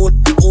 culo, culo,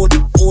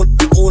 culo, culo,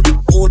 culo,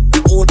 culo,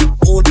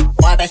 culo.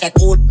 Mueve ese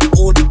culo,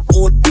 culo, culo,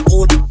 culo,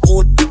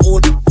 culo,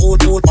 culo,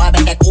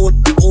 culo.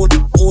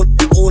 Mueve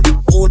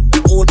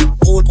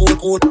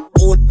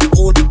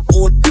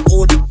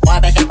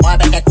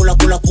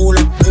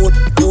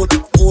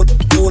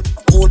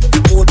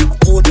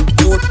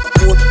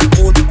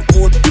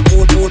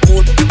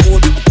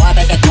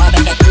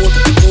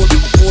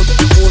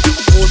ese culo, culo,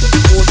 culo, culo,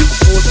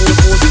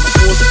 culo,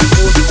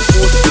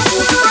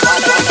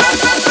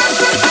 culo,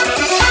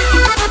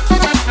 culo, culo.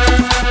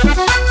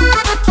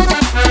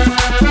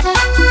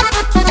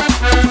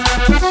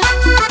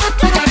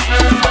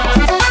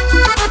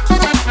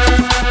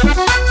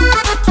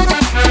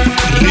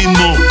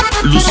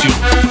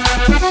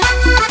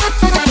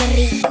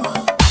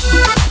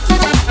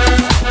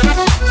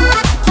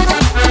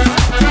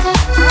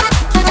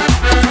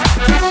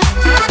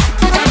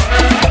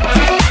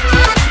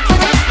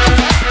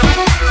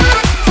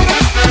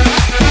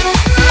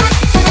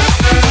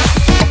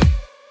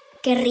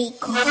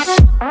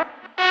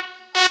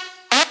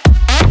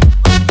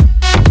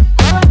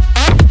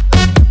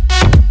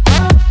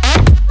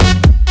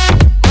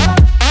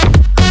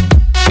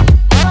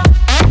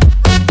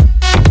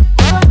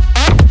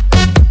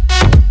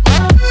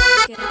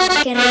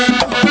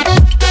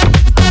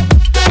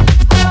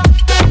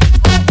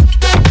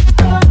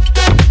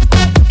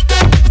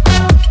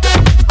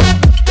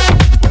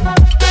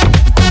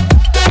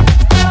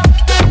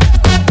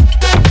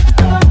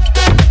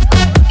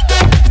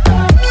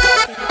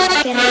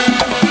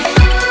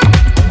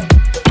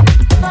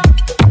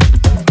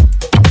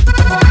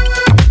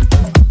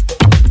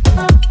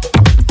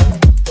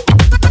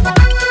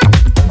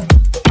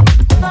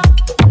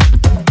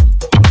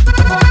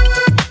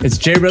 It's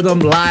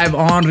J-Rhythm live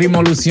on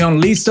Ritmolución.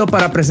 Listo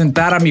para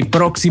presentar a mi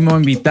próximo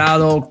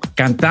invitado,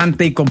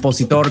 cantante y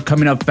compositor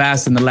coming up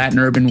fast in the Latin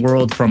urban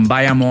world from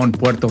Bayamón,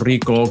 Puerto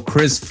Rico,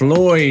 Chris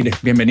Floyd.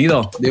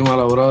 Bienvenido.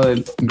 Dímelo,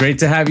 brother. Great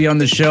to have you on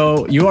the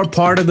show. You are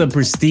part of the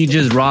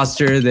prestigious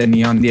roster de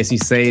Neon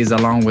 16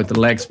 along with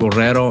Lex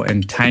Borrero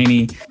and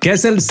Tiny. ¿Qué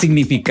es el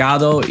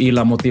significado y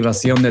la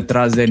motivación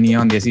detrás de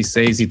Neon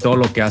 16 y todo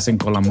lo que hacen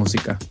con la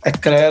música? Es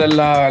creer en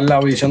la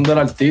visión del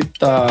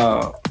artista,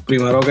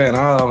 primero que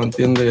nada, ¿me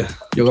entiendes?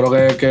 Yo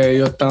creo que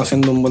ellos están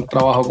haciendo un buen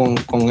trabajo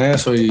con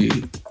eso y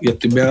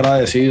estoy bien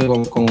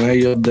agradecido con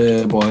ellos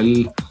de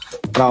poder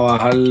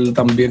trabajar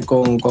también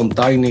con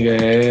Tiny,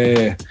 que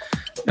es,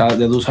 ya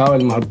tú sabes,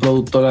 el mejor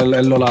productor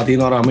en lo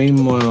latino ahora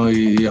mismo,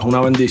 y es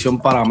una bendición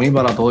para mí,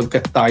 para todo el que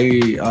está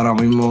ahí ahora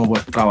mismo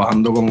pues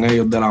trabajando con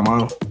ellos de la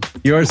mano.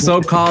 You're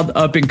so-called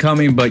up and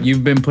coming, but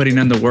you've been putting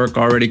in the work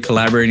already,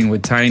 collaborating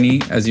with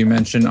Tiny, as you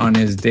mentioned, on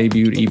his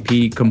debut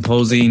EP,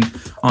 composing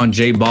on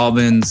J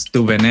Balvin's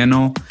Tu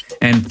Veneno,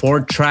 and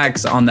 4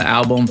 tracks on the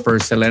album for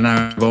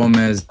Selena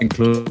Gomez,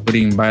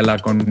 including Baila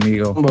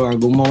Conmigo. En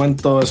algún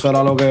momento eso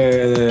era lo que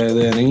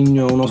de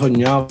niño uno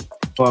soñaba,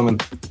 ¿me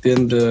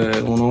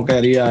entiendes? Uno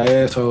quería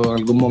eso, en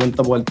algún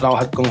momento poder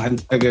trabajar con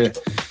gente que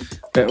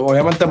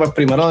obviamente pues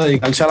primero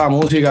dedicarse a la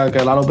música, que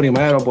era lo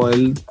primero,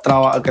 poder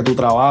que tu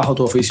trabajo,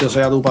 tu oficio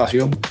sea tu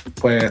pasión,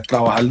 pues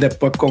trabajar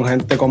después con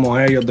gente como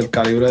ellos, del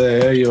calibre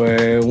de ellos,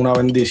 es una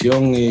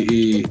bendición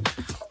y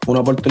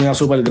una oportunidad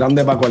súper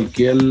grande para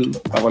cualquier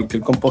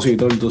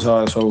compositor, tú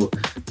sabes. So,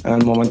 en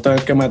el momento en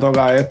el que me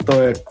toca esto,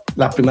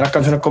 las primeras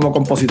canciones como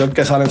compositor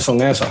que salen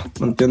son esas,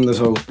 ¿me entiendes?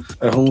 So,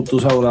 tú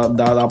sabes,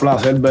 da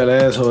placer ver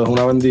eso, es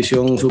una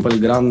bendición súper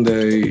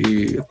grande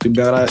y estoy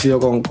bien agradecido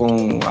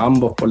con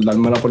ambos por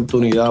darme la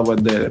oportunidad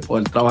pues, de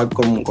poder trabajar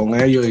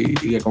con ellos y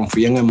que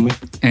confíen en mí.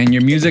 And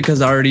your music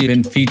has already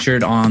been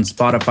featured on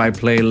Spotify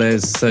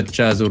playlists such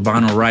as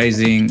Urbano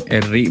Rising,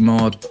 El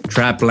Ritmo,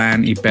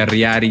 Trapland y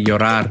Perrear y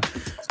Llorar.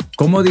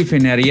 ¿Cómo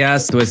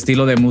definirías tu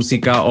estilo de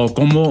música o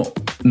cómo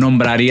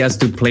nombrarías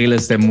tu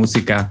playlist de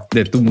música,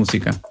 de tu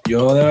música?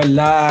 Yo de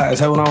verdad,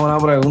 esa es una buena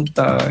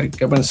pregunta, hay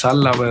que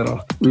pensarla,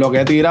 pero lo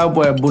que he tirado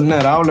pues es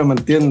vulnerable, ¿me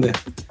entiendes?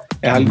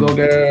 Es algo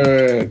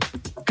que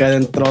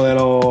dentro de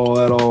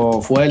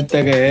lo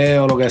fuerte que es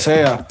o lo que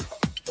sea,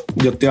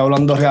 yo estoy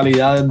hablando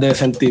realidades de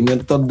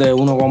sentimientos de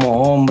uno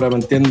como hombre, ¿me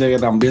entiendes? Que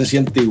también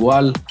siente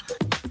igual.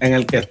 En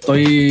el que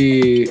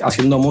estoy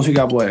haciendo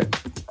música, pues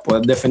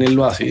puedes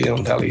definirlo así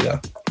en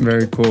realidad.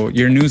 Very cool.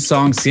 Your new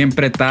song,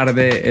 Siempre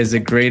Tarde, is a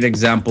great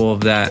example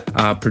of that.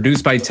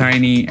 Produced by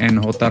Tiny and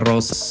J.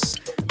 Ross,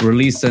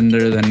 released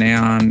under the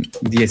Neon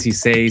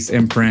 16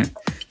 imprint.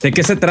 ¿De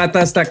qué se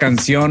trata esta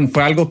canción?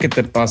 ¿Fue algo que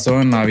te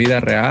pasó en la vida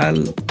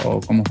real o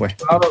cómo fue?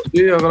 Claro,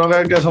 sí, yo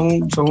creo que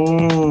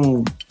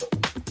son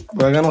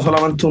puede que no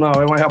solamente una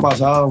vez me haya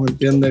pasado, ¿me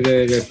entiendes?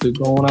 Que estoy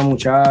con una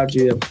muchacha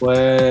y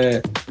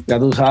después, ya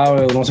tú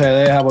sabes, uno se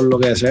deja por lo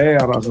que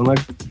sea,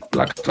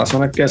 las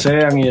razones que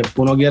sean, y después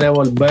uno quiere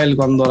volver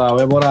cuando la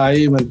ve por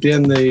ahí, ¿me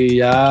entiendes? Y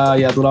ya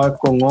tú la ves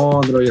con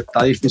otro y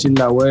está difícil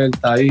la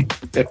vuelta ahí.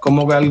 Es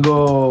como que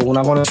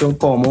una conexión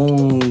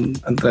común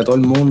entre todo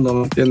el mundo,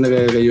 ¿me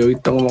entiendes? Que yo he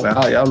visto como que,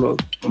 diablo,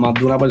 más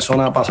de una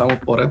persona pasamos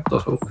por esto.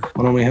 So,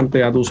 bueno, mi gente,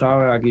 ya tú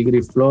sabes, aquí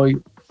Chris Floyd,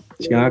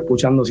 sigan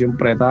escuchando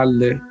Siempre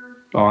Tarde.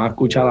 Lo van a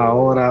escuchar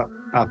ahora,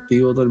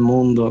 activo todo el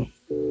mundo.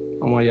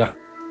 Vamos allá.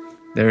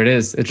 There it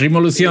is. It's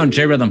Ritmolución,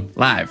 J-Rhythm,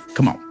 live.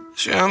 Come on.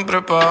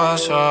 Siempre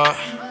pasa,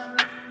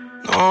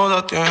 no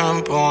da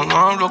tiempo, no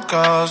hablo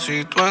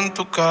casi, tú en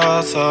tu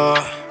casa.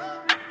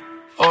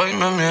 Hoy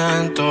me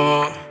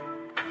miento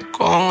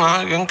con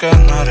alguien que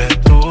no eres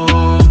tú.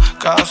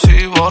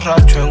 Casi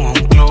borracho en un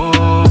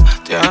club.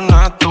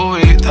 Tienes tu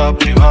vida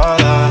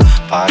privada,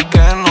 pa'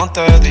 que no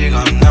te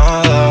digan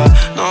nada.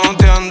 No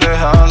te han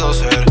dejado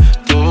ser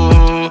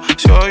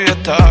si hoy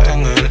estás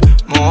en el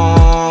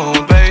mood,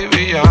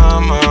 baby,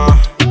 llama,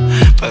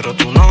 pero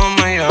tú no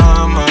me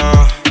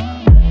llamas.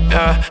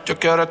 Yeah, yo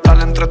quiero estar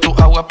entre tus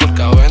aguas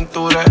porque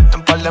aventuré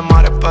en par de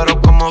mares,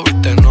 pero como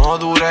viste no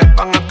duré.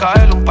 Van a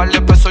caer un par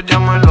de pesos, ya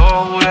me lo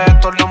juré.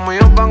 Todos los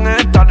míos van a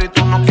estar y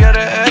tú no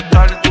quieres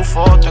estar. Tu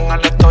foto en la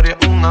historia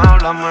es un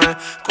háblame,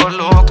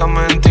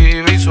 colócame en ti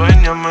y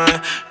suéñame.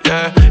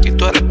 Yeah, y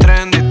tú eres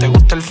trendy, te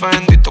gusta el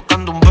Fendi,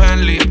 tocando un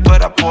Bentley,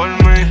 espera por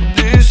mí.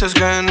 Dices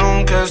que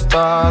nunca es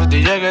tarde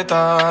y llegué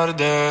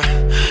tarde.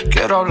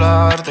 Quiero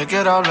hablar,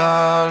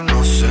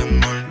 no se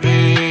me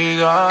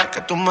olvida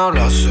que tú me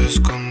hablas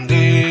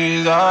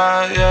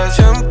escondida. Yeah,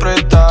 siempre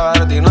es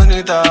tarde y no es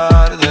ni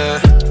tarde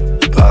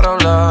para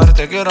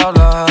hablarte, quiero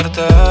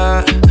hablarte,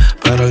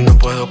 pero hoy no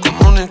puedo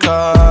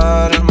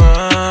comunicarme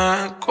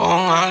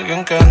con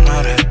alguien que no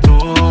eres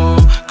tú.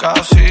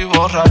 Casi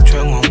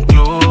borracho en un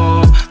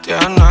club.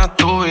 Tienes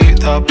tu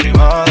vida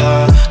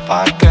privada,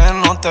 pa' que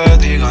no te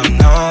digan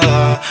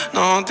nada.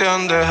 No te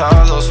han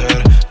dejado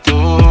ser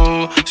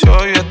tú. Si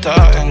hoy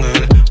estás en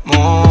el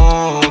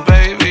mood,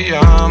 baby,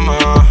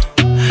 llama,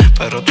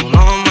 pero tú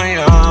no me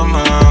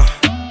llamas.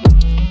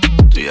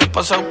 Tú ya has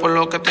pasado por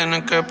lo que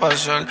tienes que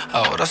pasar.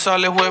 Ahora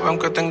sale jueves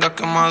aunque tengas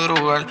que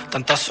madrugar.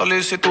 Tantas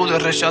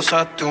solicitudes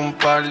rechazaste un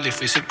par.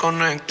 Difícil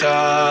conectar,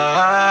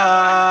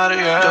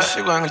 yeah. Yo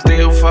sigo en el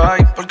trio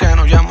fight. ¿Por qué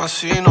no llamas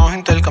si nos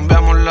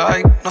intercambiamos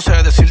like? No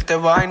sé decirte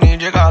bye ni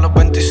llega a los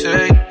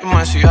 26. Y me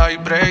decís hay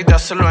break de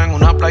hacerlo en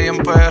una playa en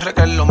PR,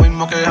 que es lo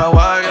mismo que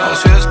Hawaii.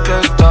 Así es que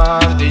es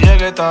tarde y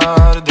llegué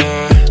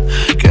tarde.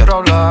 Quiero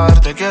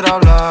hablarte, quiero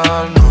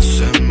hablar. No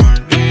se me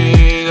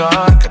olvida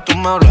que tú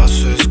me hablas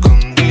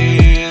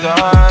escondida.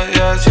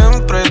 Yeah,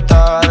 siempre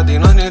tarde y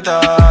no es ni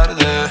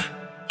tarde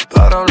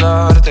para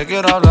hablarte,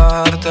 quiero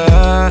hablarte.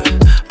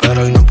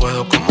 Pero hoy no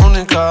puedo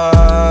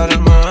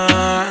comunicarme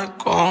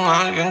con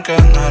alguien que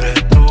no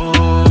eres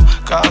tú.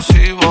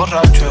 Casi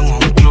borracho en un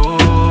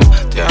club.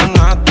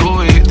 Tienes tu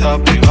vida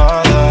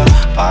privada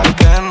pa'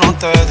 que no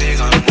te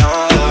digan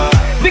nada.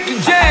 Nicky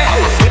J.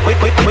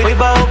 Voy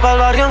bajo pa'l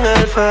barrio en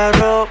el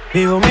ferro.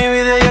 Vivo mi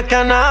vida y es que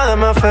a nada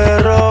me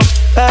aferro.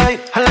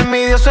 Ey, al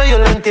envidioso yo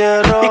lo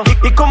entierro.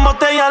 Y con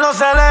botella lo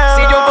celebro.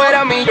 Si yo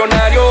fuera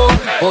millonario,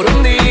 por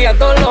un día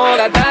todo lo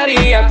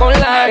gastaría con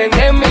la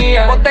gente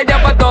mía.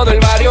 Botella pa' todo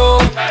el barrio,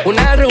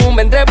 una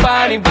rumba entre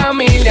pan y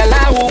familia,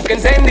 la busca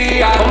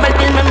encendida.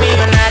 Convertirme en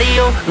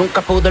millonario,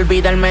 nunca pude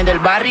olvidarme del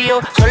barrio.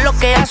 Son los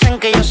que hacen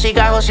que yo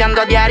siga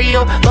goceando a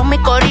diario. Con mi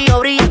corillo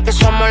brilla que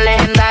somos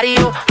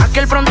legendarios. Aquí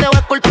el fronteo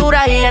es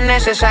cultura y es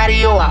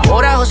necesario.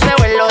 Ahora joseo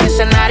en los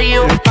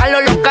escenarios.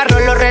 Palos, los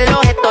carros, los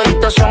relojes,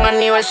 toditos son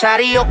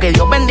aniversarios. Que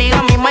Dios bendiga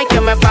a mi ma y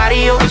que me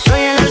parió. Soy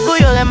el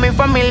orgullo de mi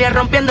familia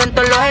rompiendo en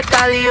todos los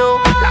estadios.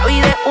 La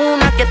vida es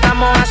una que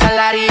estamos a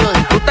salario.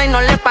 Disfruta y no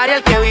le pare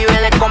al que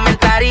vive de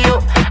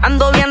comentarios.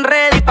 Ando bien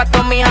ready pa'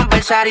 todos mis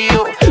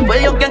adversarios. Fue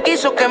Dios quien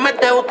quiso que me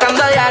esté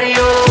buscando a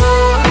diario.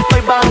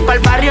 Voy bajo pa'l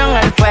barrio en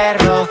el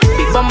ferro.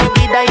 Vivo mi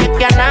vida y es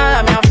que a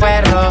nada me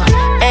aferro.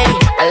 Ey,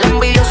 al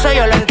envidioso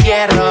yo lo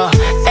entierro.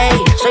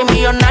 Ey, soy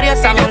millonario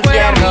hasta mi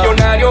entierro.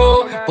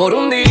 Millonario, por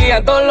un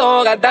día todo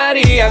lo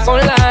gastaría con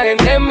la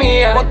gente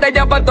mía.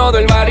 Botella pa' todo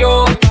el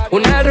barrio,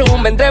 una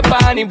rumba entre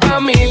pan y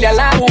familia,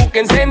 la busca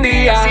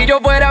encendida. Si yo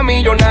fuera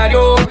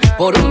millonario,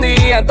 por un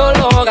día todo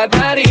lo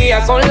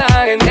gastaría con la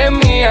gente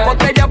mía.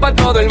 Botella pa'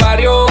 todo el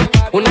barrio,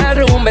 una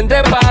rumba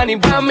entre pan y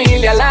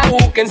familia, la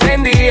busca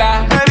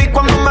encendida. Baby,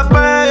 cuando me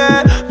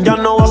pegue, ya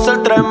no va a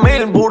ser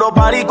 3,000. Puro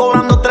party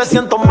cobrando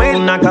 300,000.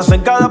 Una casa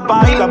en cada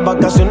país, las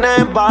vacaciones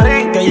en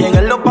París. Que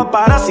lleguen los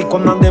paparazzi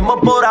cuando andemos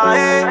por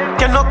ahí.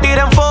 Que nos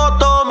tiren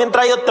fotos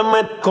mientras yo te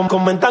meto.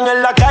 Comentan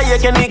en la calle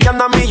que ni que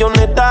anda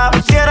milloneta.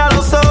 Cierra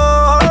los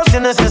ojos si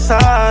es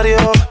necesario.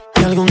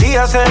 Que algún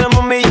día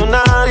seremos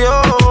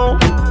millonarios.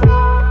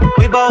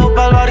 Voy bajo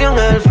pa'l barrio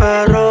en el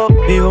ferro.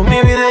 Vivo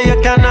mi vida y es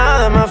que a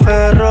nada me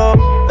aferro.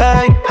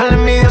 Ey, al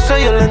envidioso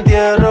yo lo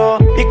entierro.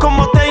 Y con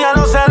botella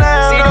lo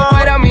celebro. Si yo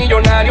fuera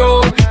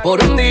millonario,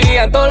 por un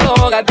día todo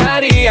lo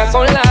gastaría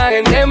con la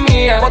gente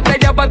mía.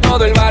 Botella pa'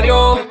 todo el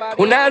barrio,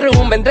 una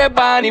rumba entre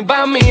pan y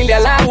familia,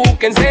 la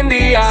busca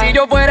encendida. Si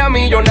yo fuera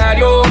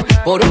millonario,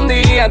 por un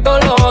día todo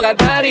lo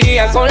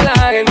gastaría con la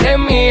gente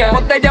mía.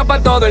 Botella pa'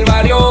 todo el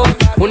barrio,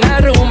 una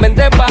rumba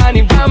entre pan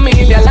y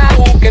familia, la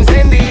busca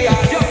encendida.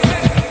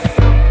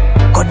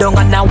 Go down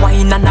and a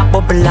wine and a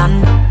bubble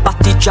and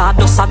Batty jaw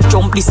does a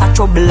jump, this a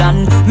trouble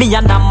and me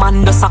and a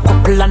man does a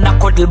couple and a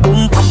cuddle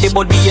boom. Pan the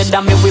body and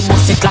a me we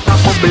bust it like a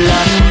bubble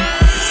and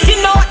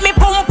you know what me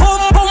pum pum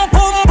pum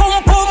pum pum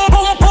pum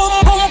pum pum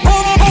pum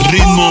pum.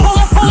 Ritmo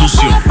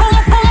Lucio.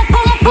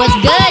 What's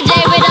good, J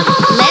Rhythm?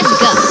 Let's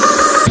go.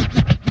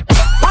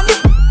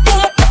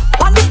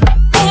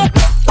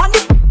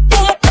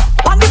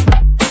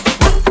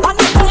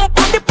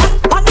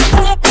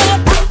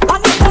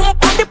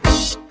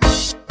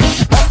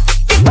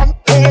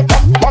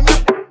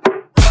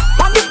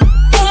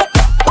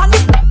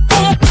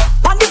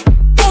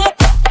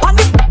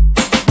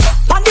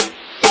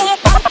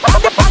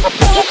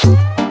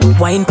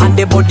 Wine pan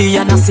the body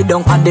and I sit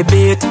down on the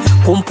bait.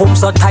 Pum pum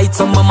so tight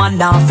so my man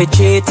now fi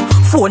cheat.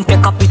 Phone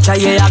take a picture,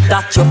 yeah,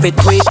 that you fit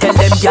wait. Tell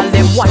them gyal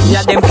them wine,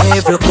 yeah, them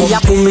careful. Me a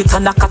pull it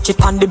and I catch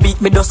it on the beat,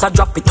 me just a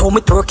drop it. How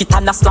me twerk it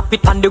and I slap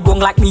it on the gong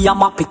like me a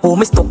map it. How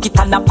me stuck it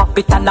and I pop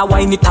it and I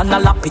wine it and I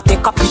lap it.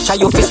 Take a picture,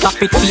 you fi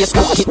snap it,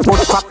 Facebook it,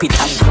 but crap it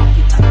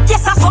and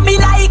yes, I saw me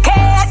like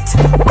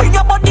it. Bring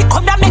your body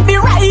come and make me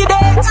ride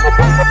it.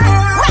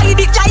 Ride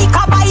it like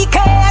a bike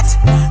it.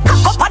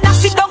 Cock up and I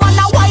sit down and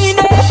I wine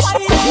it.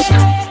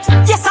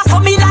 Yes, I saw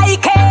me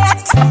like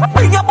it.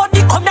 Bring your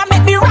body come and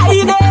make me ride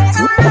it.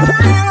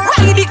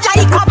 Ride it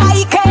like a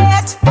bike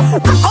it.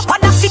 Cock up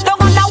and I sit down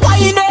and I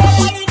wine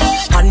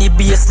it. On the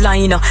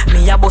baseline,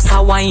 me a bust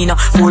a wine.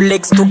 4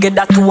 legs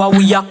together, 2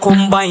 we a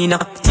combine.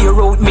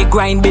 Tear out me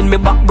grind, bend me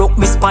back, broke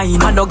me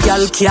spine. And no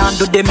girl can't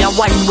do them a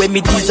wine when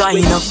me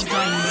design.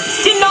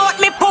 You know what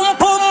me pum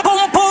pum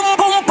pum pum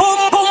pum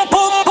pum pum pum pum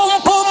pum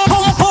pum pum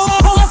pum pum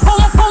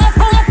pum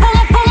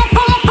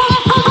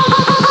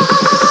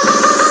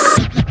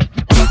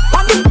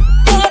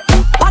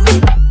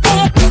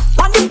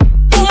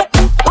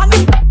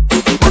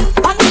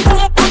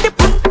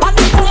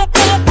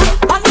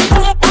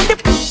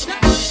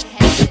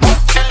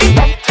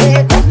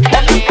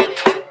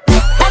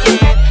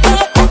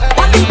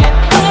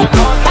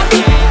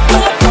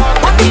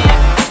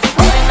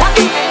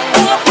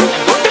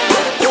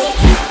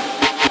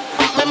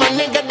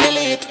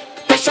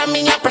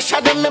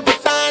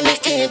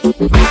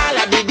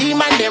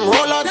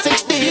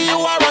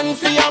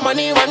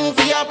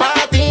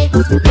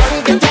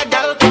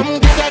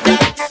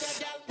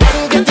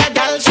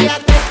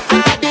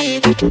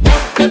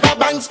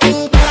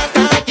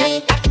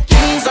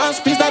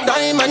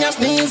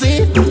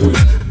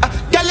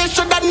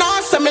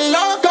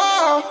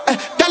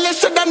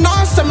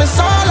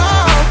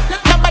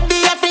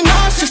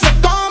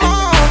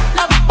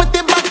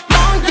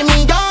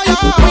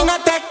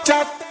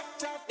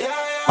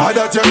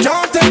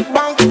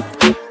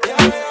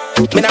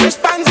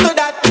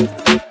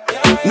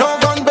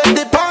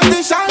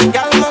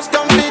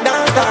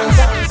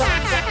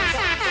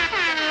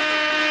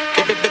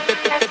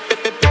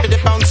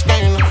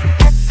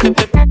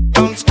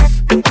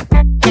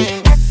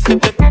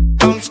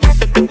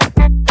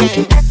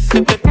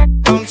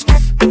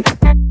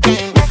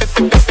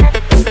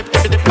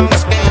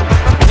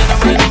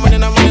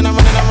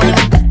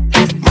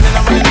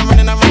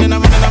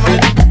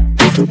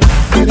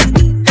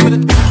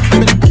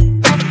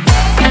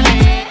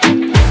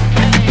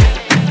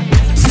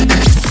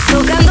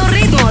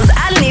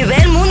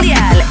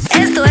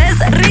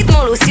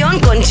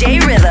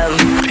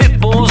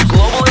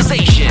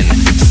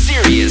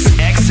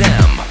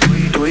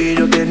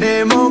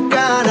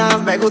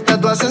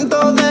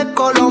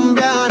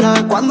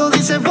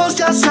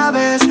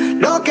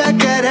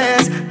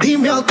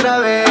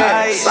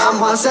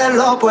vamos a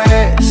hacerlo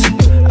pues.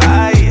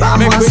 Ay,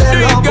 vamos a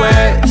hacerlo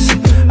pues.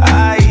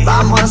 Ay,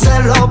 vamos a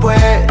hacerlo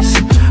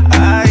pues.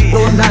 Ay,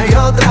 una y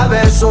otra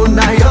vez,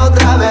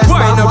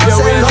 vamos a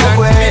hacerlo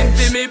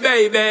pues. Me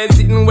baby,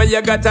 sitting where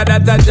you got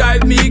that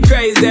drive me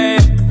crazy.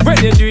 When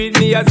you do it,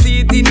 me I see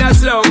it in a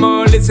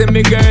slow-mo. Listen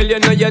me girl, you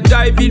know you're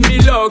driving me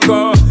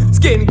loco.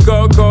 Skin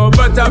cocoa,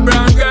 butter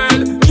brown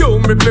girl. You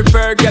me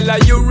prefer, girl,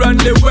 you run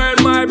the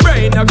world. My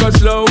brain I go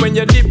slow when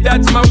you dip,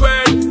 that's my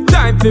word.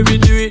 Time for we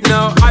do it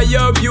now, I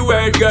hope you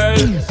heard, girl.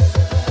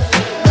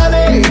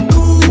 Dale,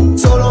 tú,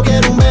 solo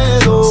quiero un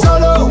beso.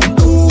 Solo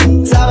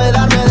tú, sabes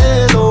darme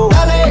dedo.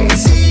 Dale,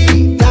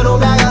 sí, ya no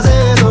me hagas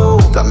eso.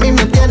 Tú a mí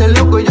me tienes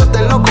loco y yo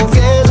te lo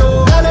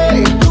confieso.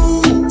 Dale,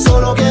 tú,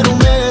 solo quiero un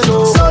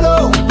beso.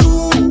 Solo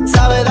tú,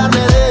 sabes darme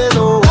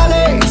dedo.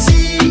 Dale,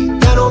 sí,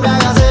 ya no me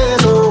hagas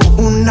eso.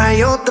 Una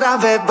y otra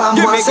vez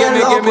vamos a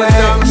hacerlo pues.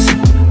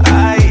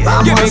 Ay,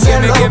 vamos a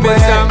hacerlo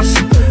pues.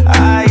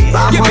 Ay,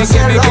 vamos a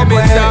hacerlo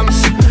pues.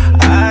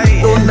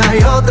 Ay, una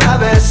y otra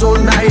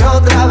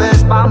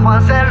vez vamos a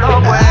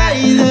hacerlo pues.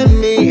 Ay, de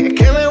mí, es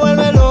que me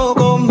vuelve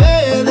loco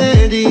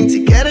Medellín.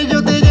 Si quieres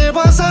yo te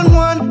llevo a San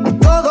Juan y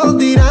todos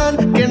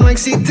dirán que no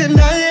existe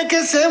nadie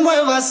que se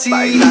mueva así.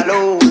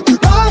 Báilalo,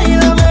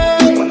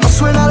 báilame, cuando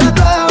suena la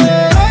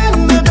clave,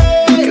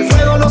 préndete, que el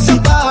fuego no se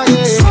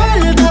apague.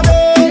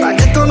 Suéltate, para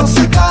que esto no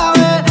se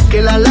acabe,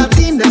 que las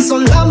latinas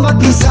son las más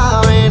que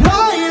saben.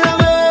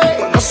 Báilame,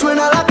 cuando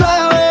suena la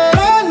clave,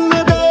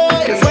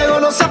 préndete, que el fuego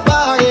no se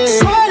apague.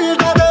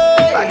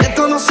 Suéltate, para que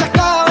esto no se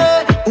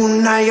acabe.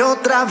 Una y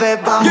otra vez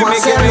vamos a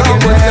hacerlo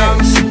pues.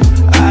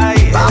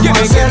 Ay, vamos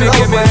a hacerlo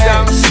pues.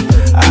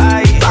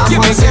 Ay,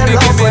 vamos a hacerlo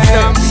pues.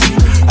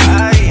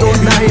 Ay,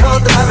 una y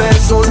otra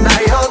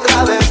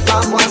vez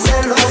vamos a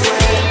hacerlo pues.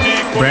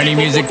 Brand new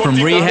music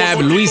from Rehab,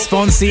 Luis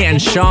Fonsi,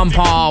 and Sean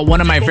Paul. One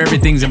of my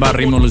favorite things about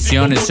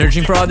Rimolucion is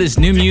searching for all this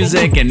new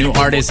music and new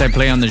artists I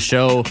play on the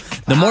show.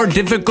 The more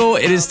difficult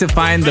it is to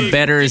find, the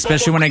better,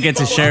 especially when I get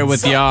to share it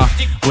with y'all,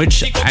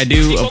 which I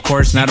do, of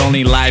course, not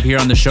only live here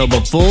on the show,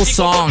 but the full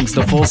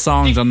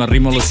songs on the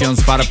Rimolucion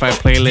Spotify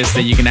playlist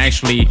that you can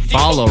actually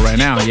follow right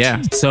now,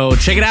 yeah. So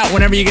check it out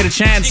whenever you get a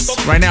chance.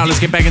 Right now, let's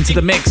get back into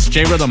the mix.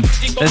 J Rhythm,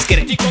 let's get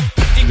it.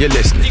 You're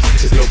listening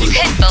to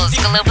Pitbull's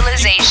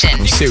Globalization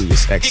on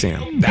Sirius XM.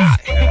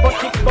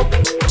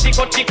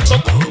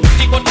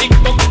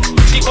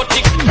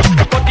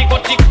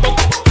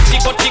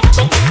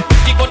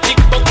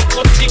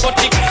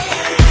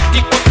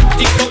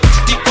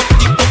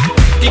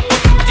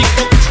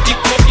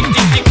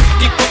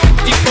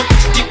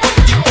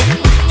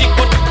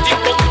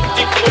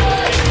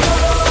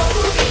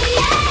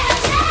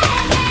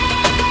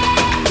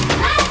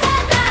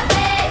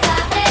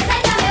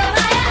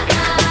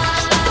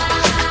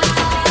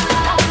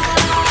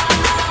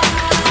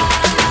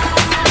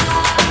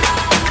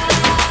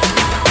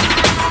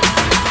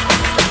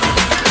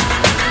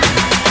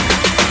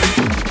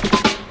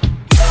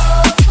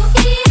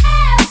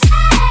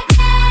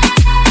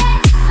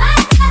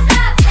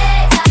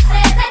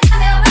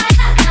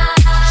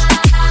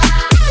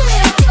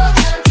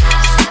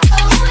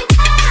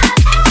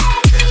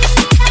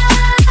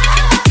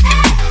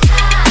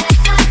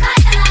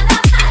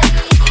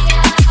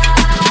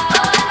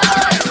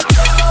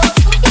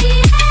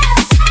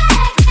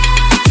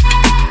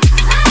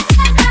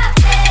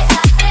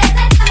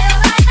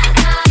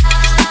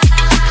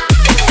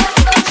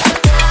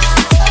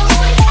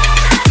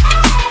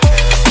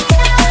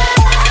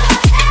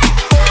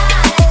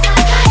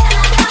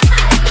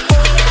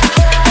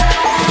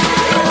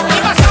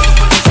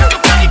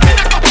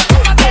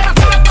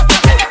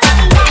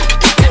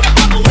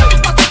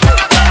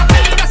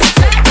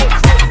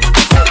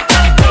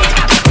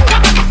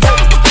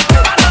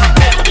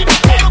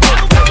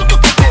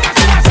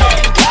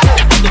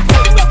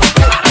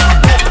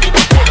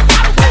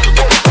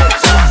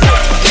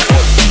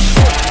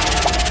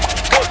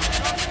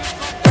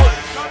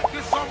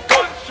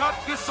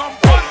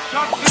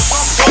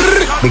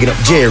 Big it up,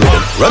 J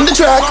Rhythm. Run the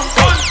track.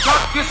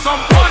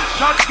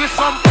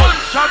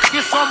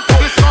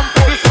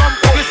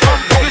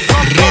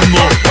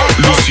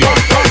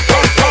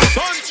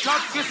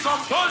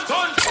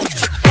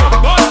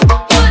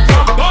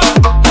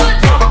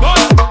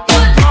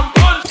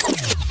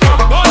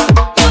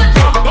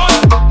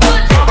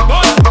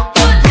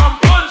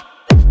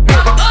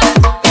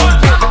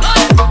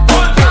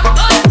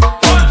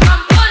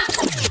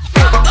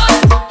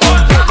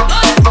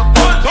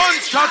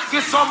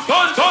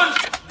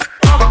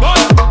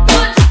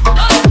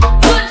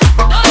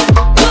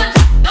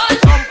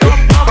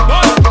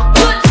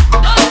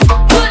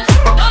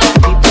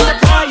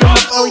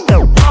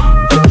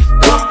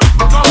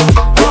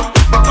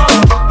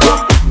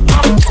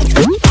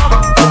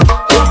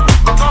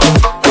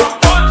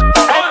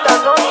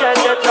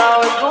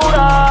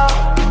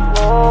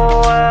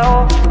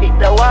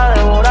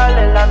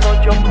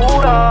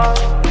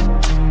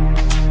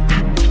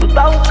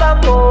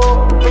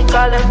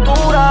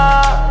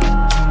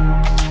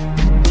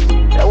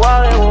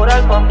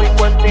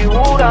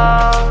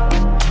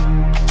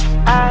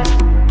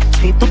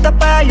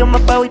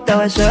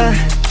 besé.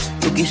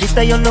 Tú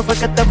quisiste, yo no fue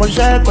que te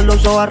forcé. Con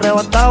los ojos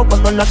arrebatados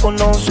cuando la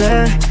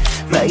conoces.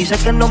 Me dice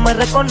que no me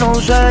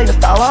reconoce. Yo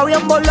estaba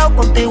bien volado,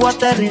 contigo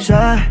aterricé.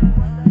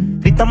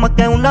 Grita más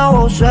que una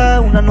voz,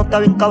 una nota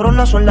bien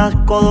cabrona, son las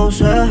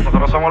 12.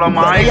 Nosotros somos los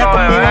más ella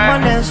conmigo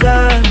amanece.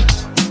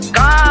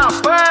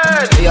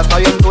 Ella está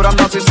bien dura,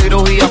 no hace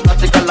cirugía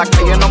plástica. En la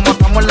calle nos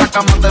matamos, en la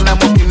cama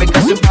tenemos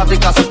química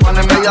simpática. Se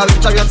pone media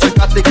bicha bien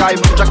sarcástica. Hay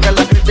muchas que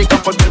la critican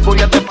porque el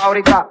booty es de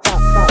fábrica.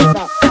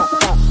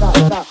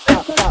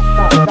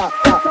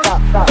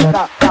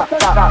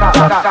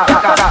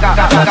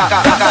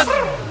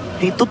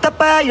 Y tú te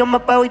pegas, yo me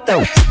pego y te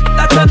voy.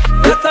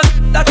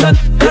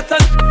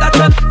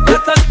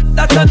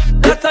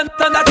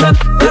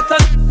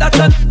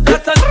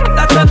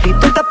 Y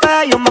tú te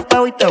pegas, yo me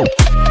pego y te voy.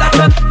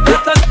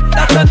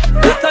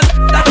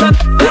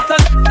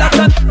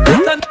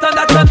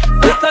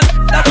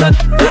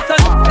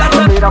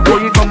 Mira,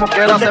 pollo, como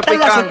quiera se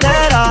pican.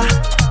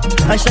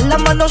 Alza la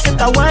mano si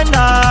está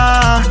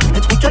buena.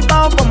 Escucha el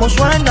bajo como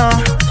suena.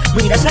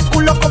 Mira ese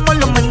culo como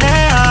lo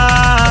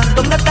menea.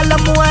 ¿Dónde están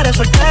las mujeres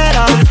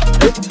solteras?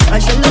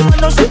 Alza la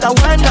mano si está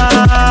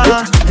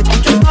buena.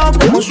 Escucha el bajo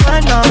como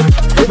suena.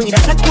 Mira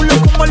ese culo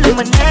como lo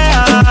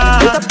menea.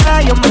 Tú te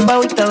pegas, yo me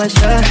pego y te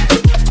besé.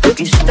 Tú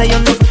quisiste, yo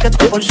no fui que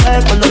te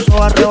forcé. Con los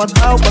ojos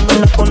arrebatados cuando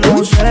la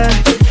conoce.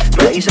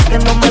 Me dice que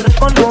no me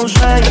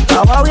reconoce. Yo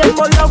estaba bien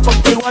volado,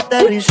 contigo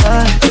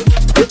aterricé.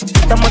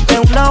 Te maté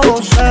una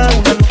voz,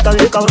 una nota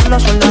bien cabrona,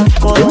 son las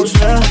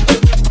 12.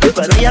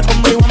 Pero ella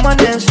conmigo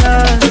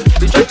amanece.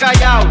 Bicho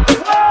callao.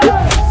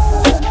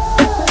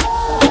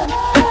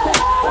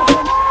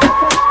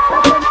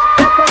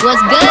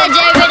 What's good,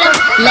 J-Rhythm?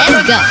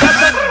 Let's go.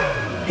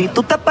 Y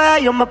tú te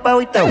pegas, yo me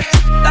pego y te voy.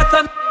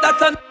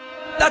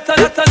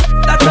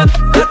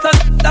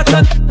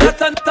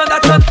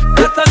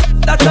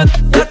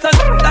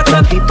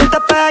 Y tú te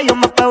pegas, yo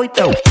me pego y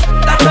te voy.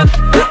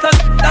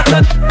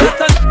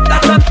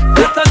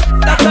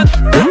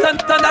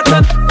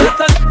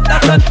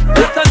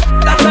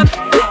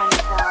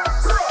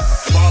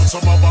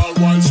 Some a ball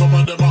while some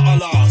of them a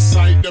holla.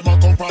 Sight them a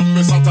come from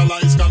me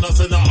satellites. Gonna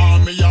send a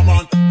army, yeah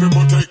man.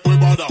 People take we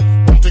bother.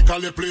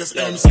 Practically place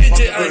MC from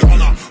the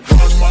corner.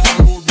 One man a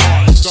road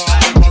boy. Star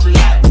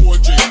warrior,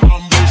 OG.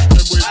 Ambush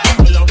them with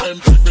the fire.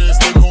 Empty face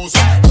the nose.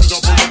 Head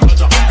up on the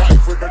badger.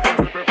 If we can touch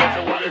her,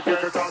 what if we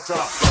can touch her?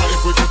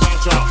 If we can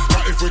touch her,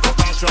 if we can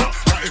touch her,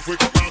 if we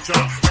can touch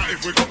her, if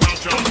we can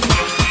touch her.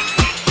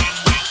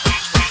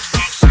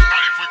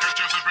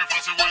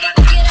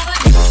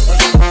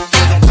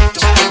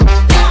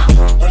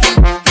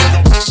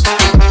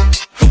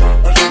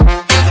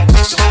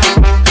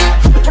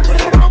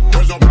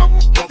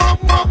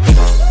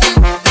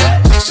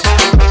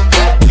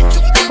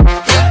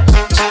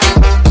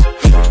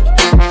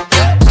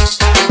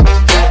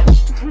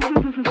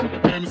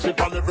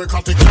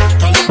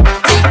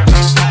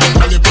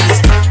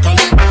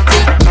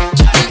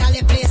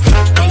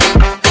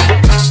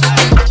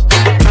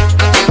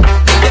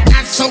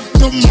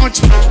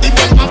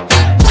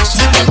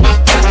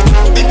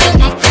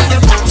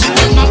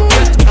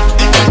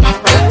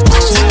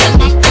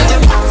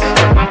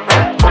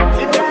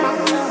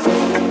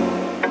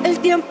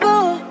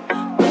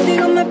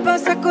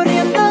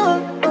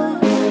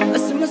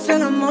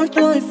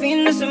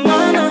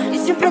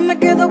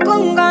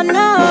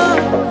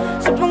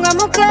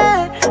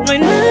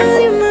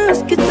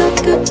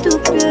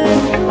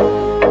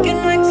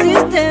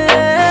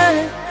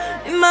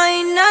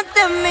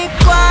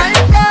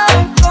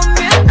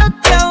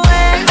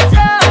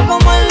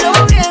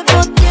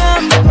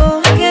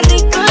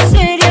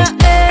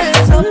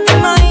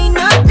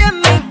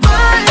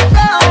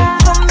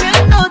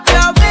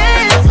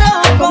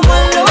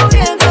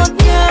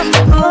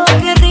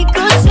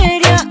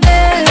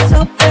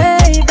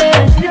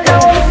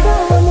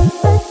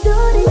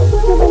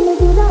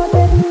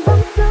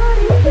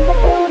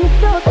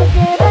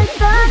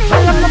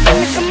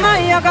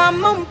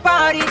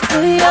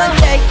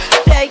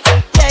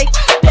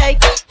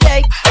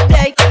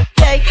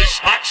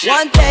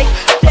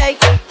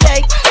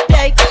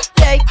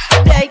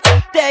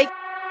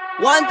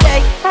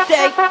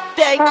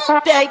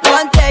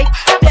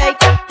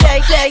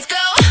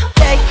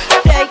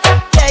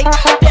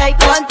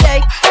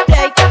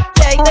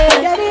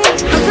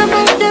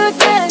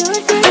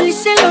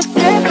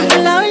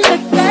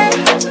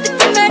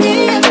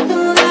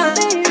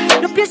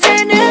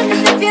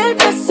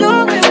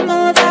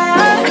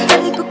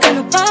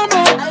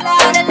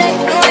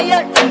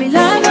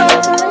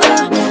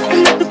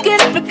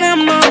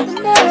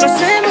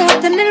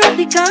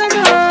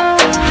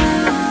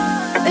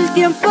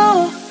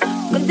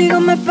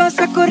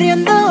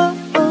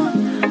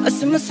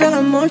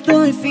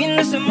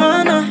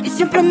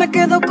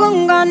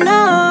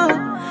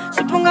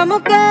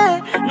 Supongamos que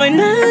no hay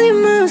nadie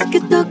más que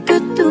toque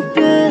tu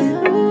piel,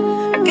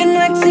 que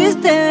no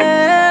existe.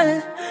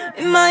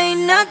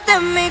 Imagínate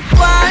en mi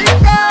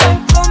cuarto,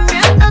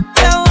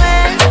 comiéndote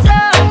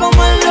besos, como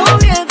en los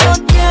viejos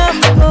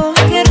tiempos.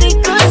 Qué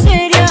rico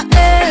sería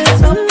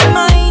eso.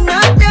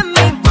 Imagínate en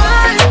mi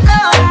cuarto,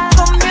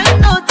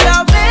 comiéndote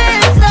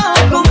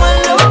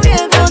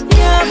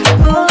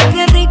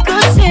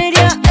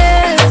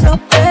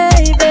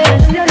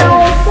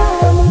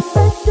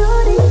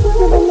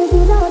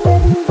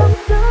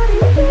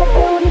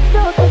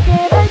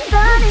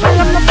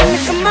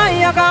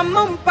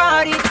hagamos un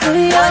party tú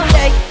y yo. One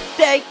take.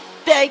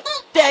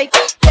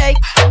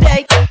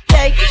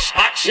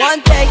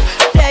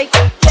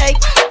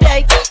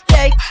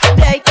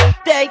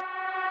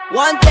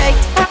 One take.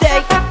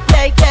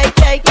 One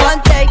take.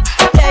 One take.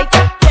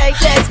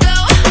 Let's go.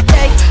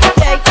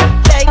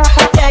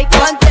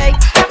 One take.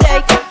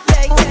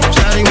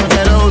 Shawty want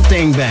that old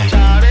thing back.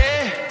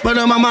 But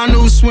I'm on my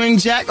new swing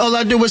jack. All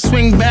I do is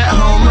swing back,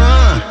 home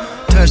run.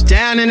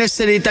 Touchdown in the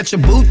city, thought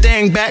your boo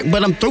thing back,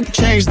 but I'm through,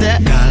 change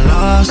that. Got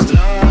lost,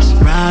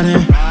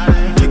 riding.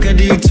 Took a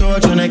detour,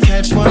 tryna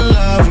catch one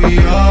love. We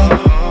all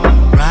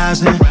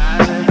rising.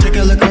 Take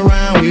a look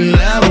around, we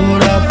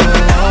leveled up.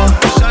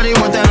 Shawty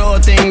want that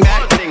old thing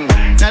back.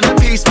 Not a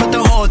piece, but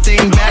the whole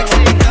thing back.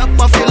 Up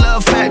off your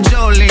love, Fat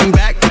Joe, lean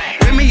back.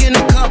 Bring me in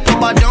the cup,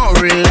 hope I don't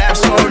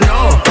relapse. Oh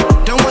no,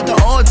 don't want the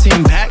old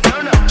team back.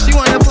 She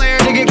want a player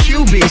to get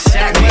QB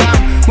sack, but I'm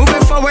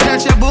moving forward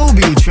at your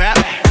booby trap.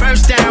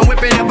 First down,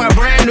 whipping up a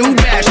brand new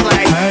batch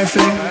like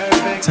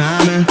perfect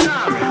timing.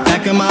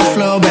 Back in my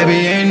flow,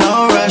 baby, ain't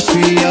no rush.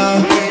 We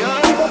are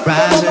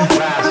rising.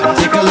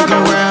 Take a look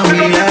around, we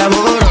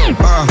leveled up.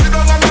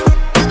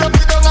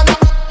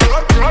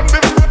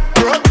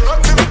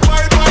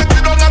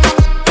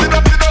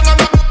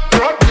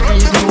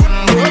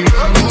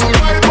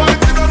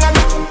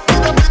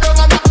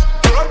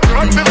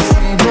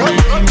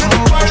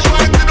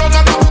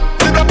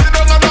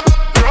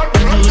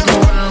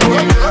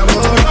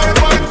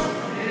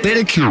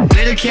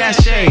 Let it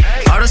cachet.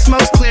 All the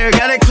smoke's clear,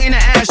 gotta clean the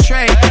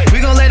ashtray.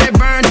 We gon' let it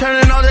burn,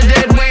 turning all the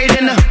dead weight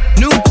in the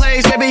new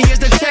place. Baby, here's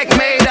the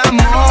checkmate. I'm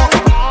on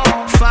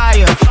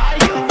fire.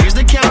 Here's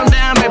the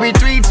countdown, baby.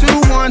 3,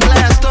 2, 1,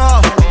 blast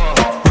off.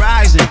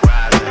 Rising,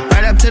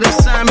 right up to the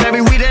sun,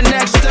 baby. We the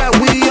next up,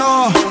 we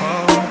all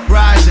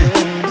rising.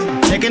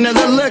 Take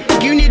another look,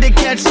 you need to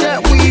catch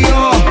up. We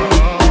all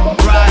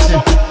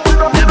rising.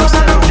 Never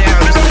settle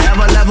down, just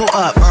never level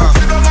up.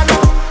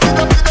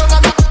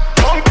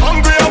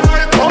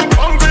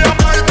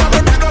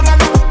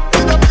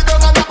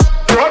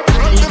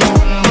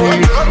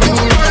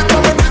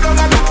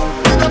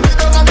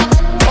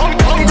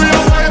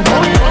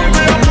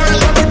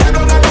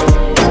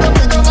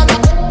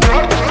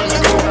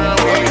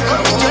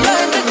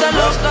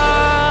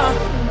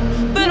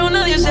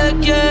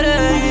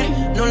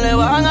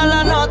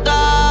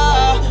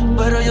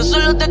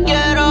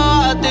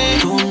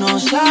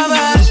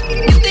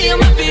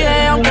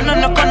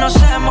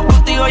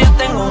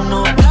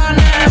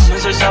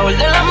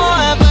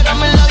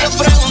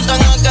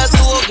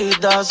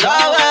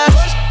 ¿Sabes?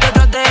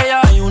 Detrás de ella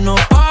hay unos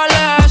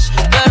pales,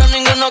 pero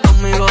ninguno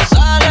conmigo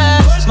sale.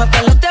 Más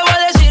tarde te voy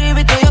a decir y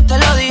viste, yo te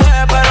lo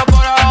dije, pero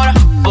por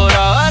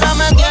ahora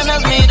me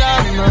tienes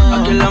mirando.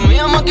 Aquí la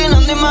mía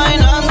maquinando,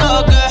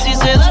 imaginando que si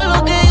se da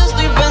lo que yo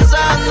estoy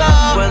pensando,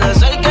 puede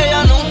ser que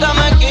ya nunca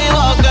me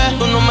equivoque.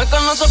 Tú no me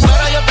conoces,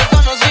 pero yo te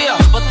conocía.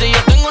 Por ti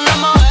yo tengo una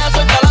magia,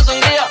 suelta la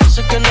sangría.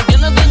 Sé que no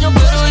tienes dueño,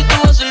 pero hoy tú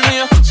vas el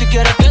mío. Si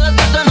quieres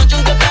quédate esta noche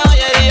aunque te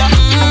vaya el día.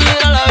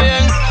 Mírala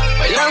bien,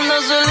 bailando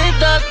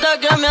solita hasta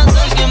que me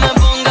acerque y me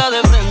ponga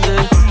de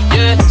frente.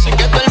 Yeah, sé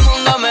que todo el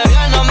mundo me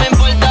ve, no me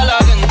importa la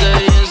gente.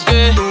 Y es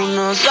que tú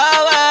no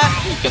sabes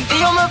que en ti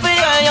yo me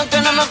fijé y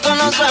aunque no nos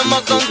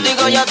conocemos,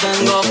 contigo ya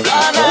tengo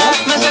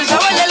planes. Me sé el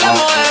saber de la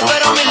mujer,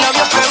 pero mis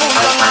labios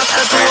preguntan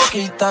hasta tu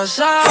boquita,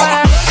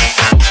 ¿sabes?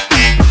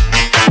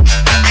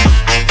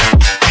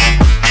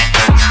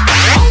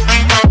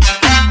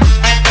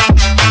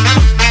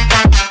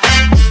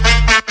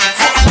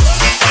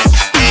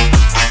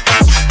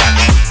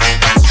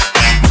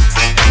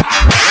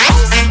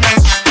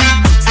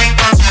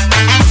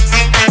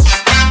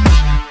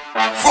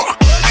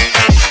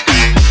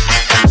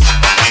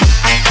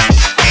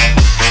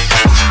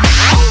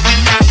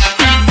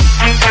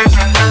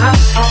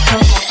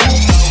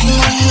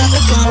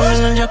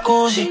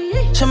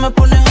 Se me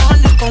pone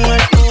horny con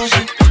el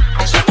pussy.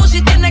 Su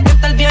pussy tiene que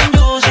estar bien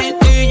juicy.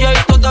 DJ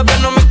todavía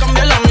no me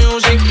cambia la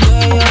music.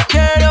 Yo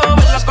quiero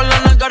verla con la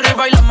nalga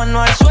arriba y la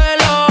mano al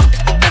suelo.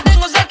 Te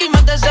tengo cerca y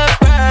me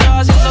desespero,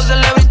 haciendo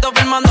celebrito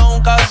filmando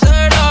un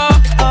casero.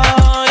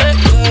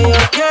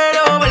 Yo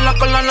quiero verla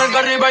con la nalga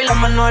arriba y la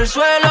mano al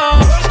suelo.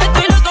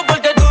 Estoy loco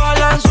porque todo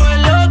el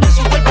anzuelo de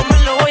su cuerpo me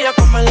lo voy a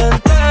comer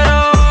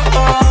entero.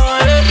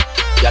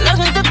 Ya la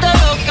gente está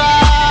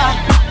loca,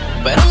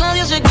 pero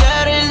nadie se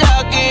quiere ir de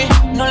aquí.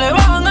 No le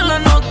bajan a la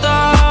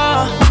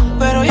nota,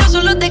 pero yo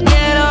solo te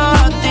quiero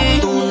a ti.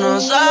 Tú no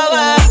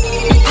sabes,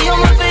 y yo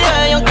me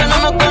fijé y aunque no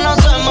nos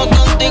conocemos,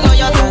 contigo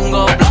ya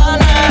tengo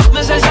planes.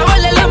 Me sé el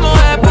sabor de la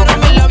mujer, pero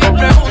mis labios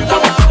preguntan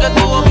que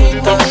tu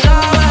boquita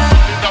sabe.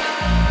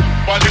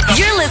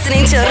 You're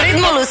listening to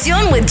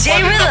Ritmolución with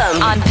J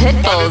Rhythm on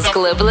Pitbull's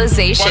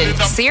Globalization,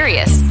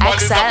 Sirius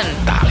XM.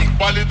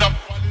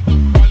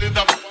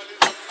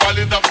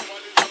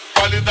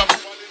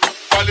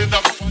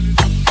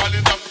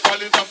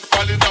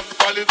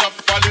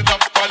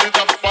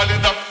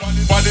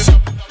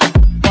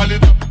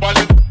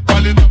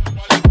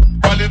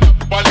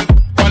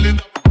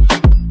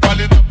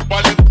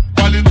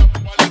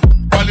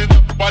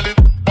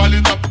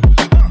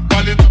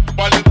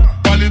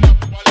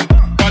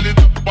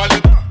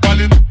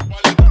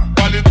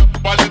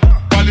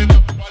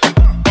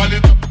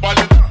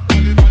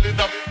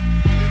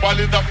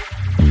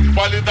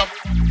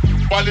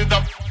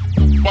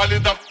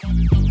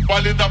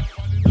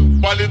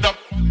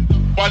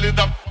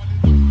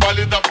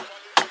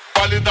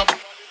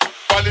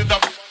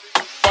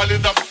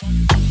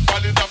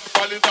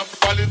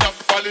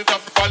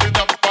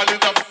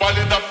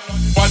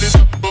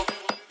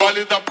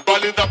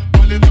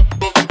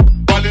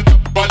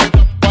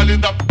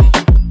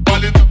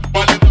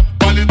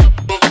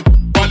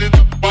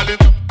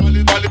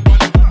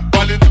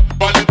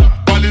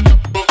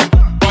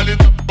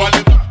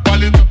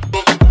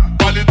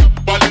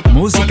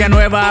 Música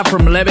nueva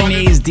from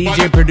Lebanese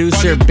DJ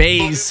producer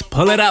Bass.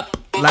 Pull it up.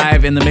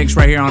 Live in the mix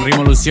right here on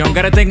Rimolucion.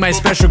 Gotta thank my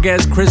special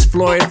guest Chris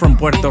Floyd from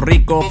Puerto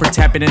Rico for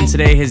tapping in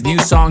today. His new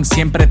song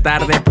Siempre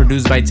Tarde,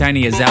 produced by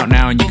Tiny, is out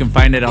now, and you can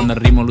find it on the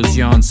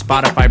Rimolucion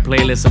Spotify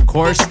playlist, of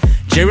course.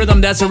 J-Rhythm,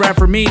 that's a wrap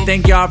for me.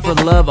 Thank y'all for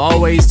the love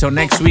always. Till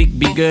next week,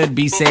 be good,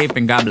 be safe,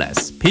 and God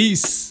bless.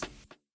 Peace.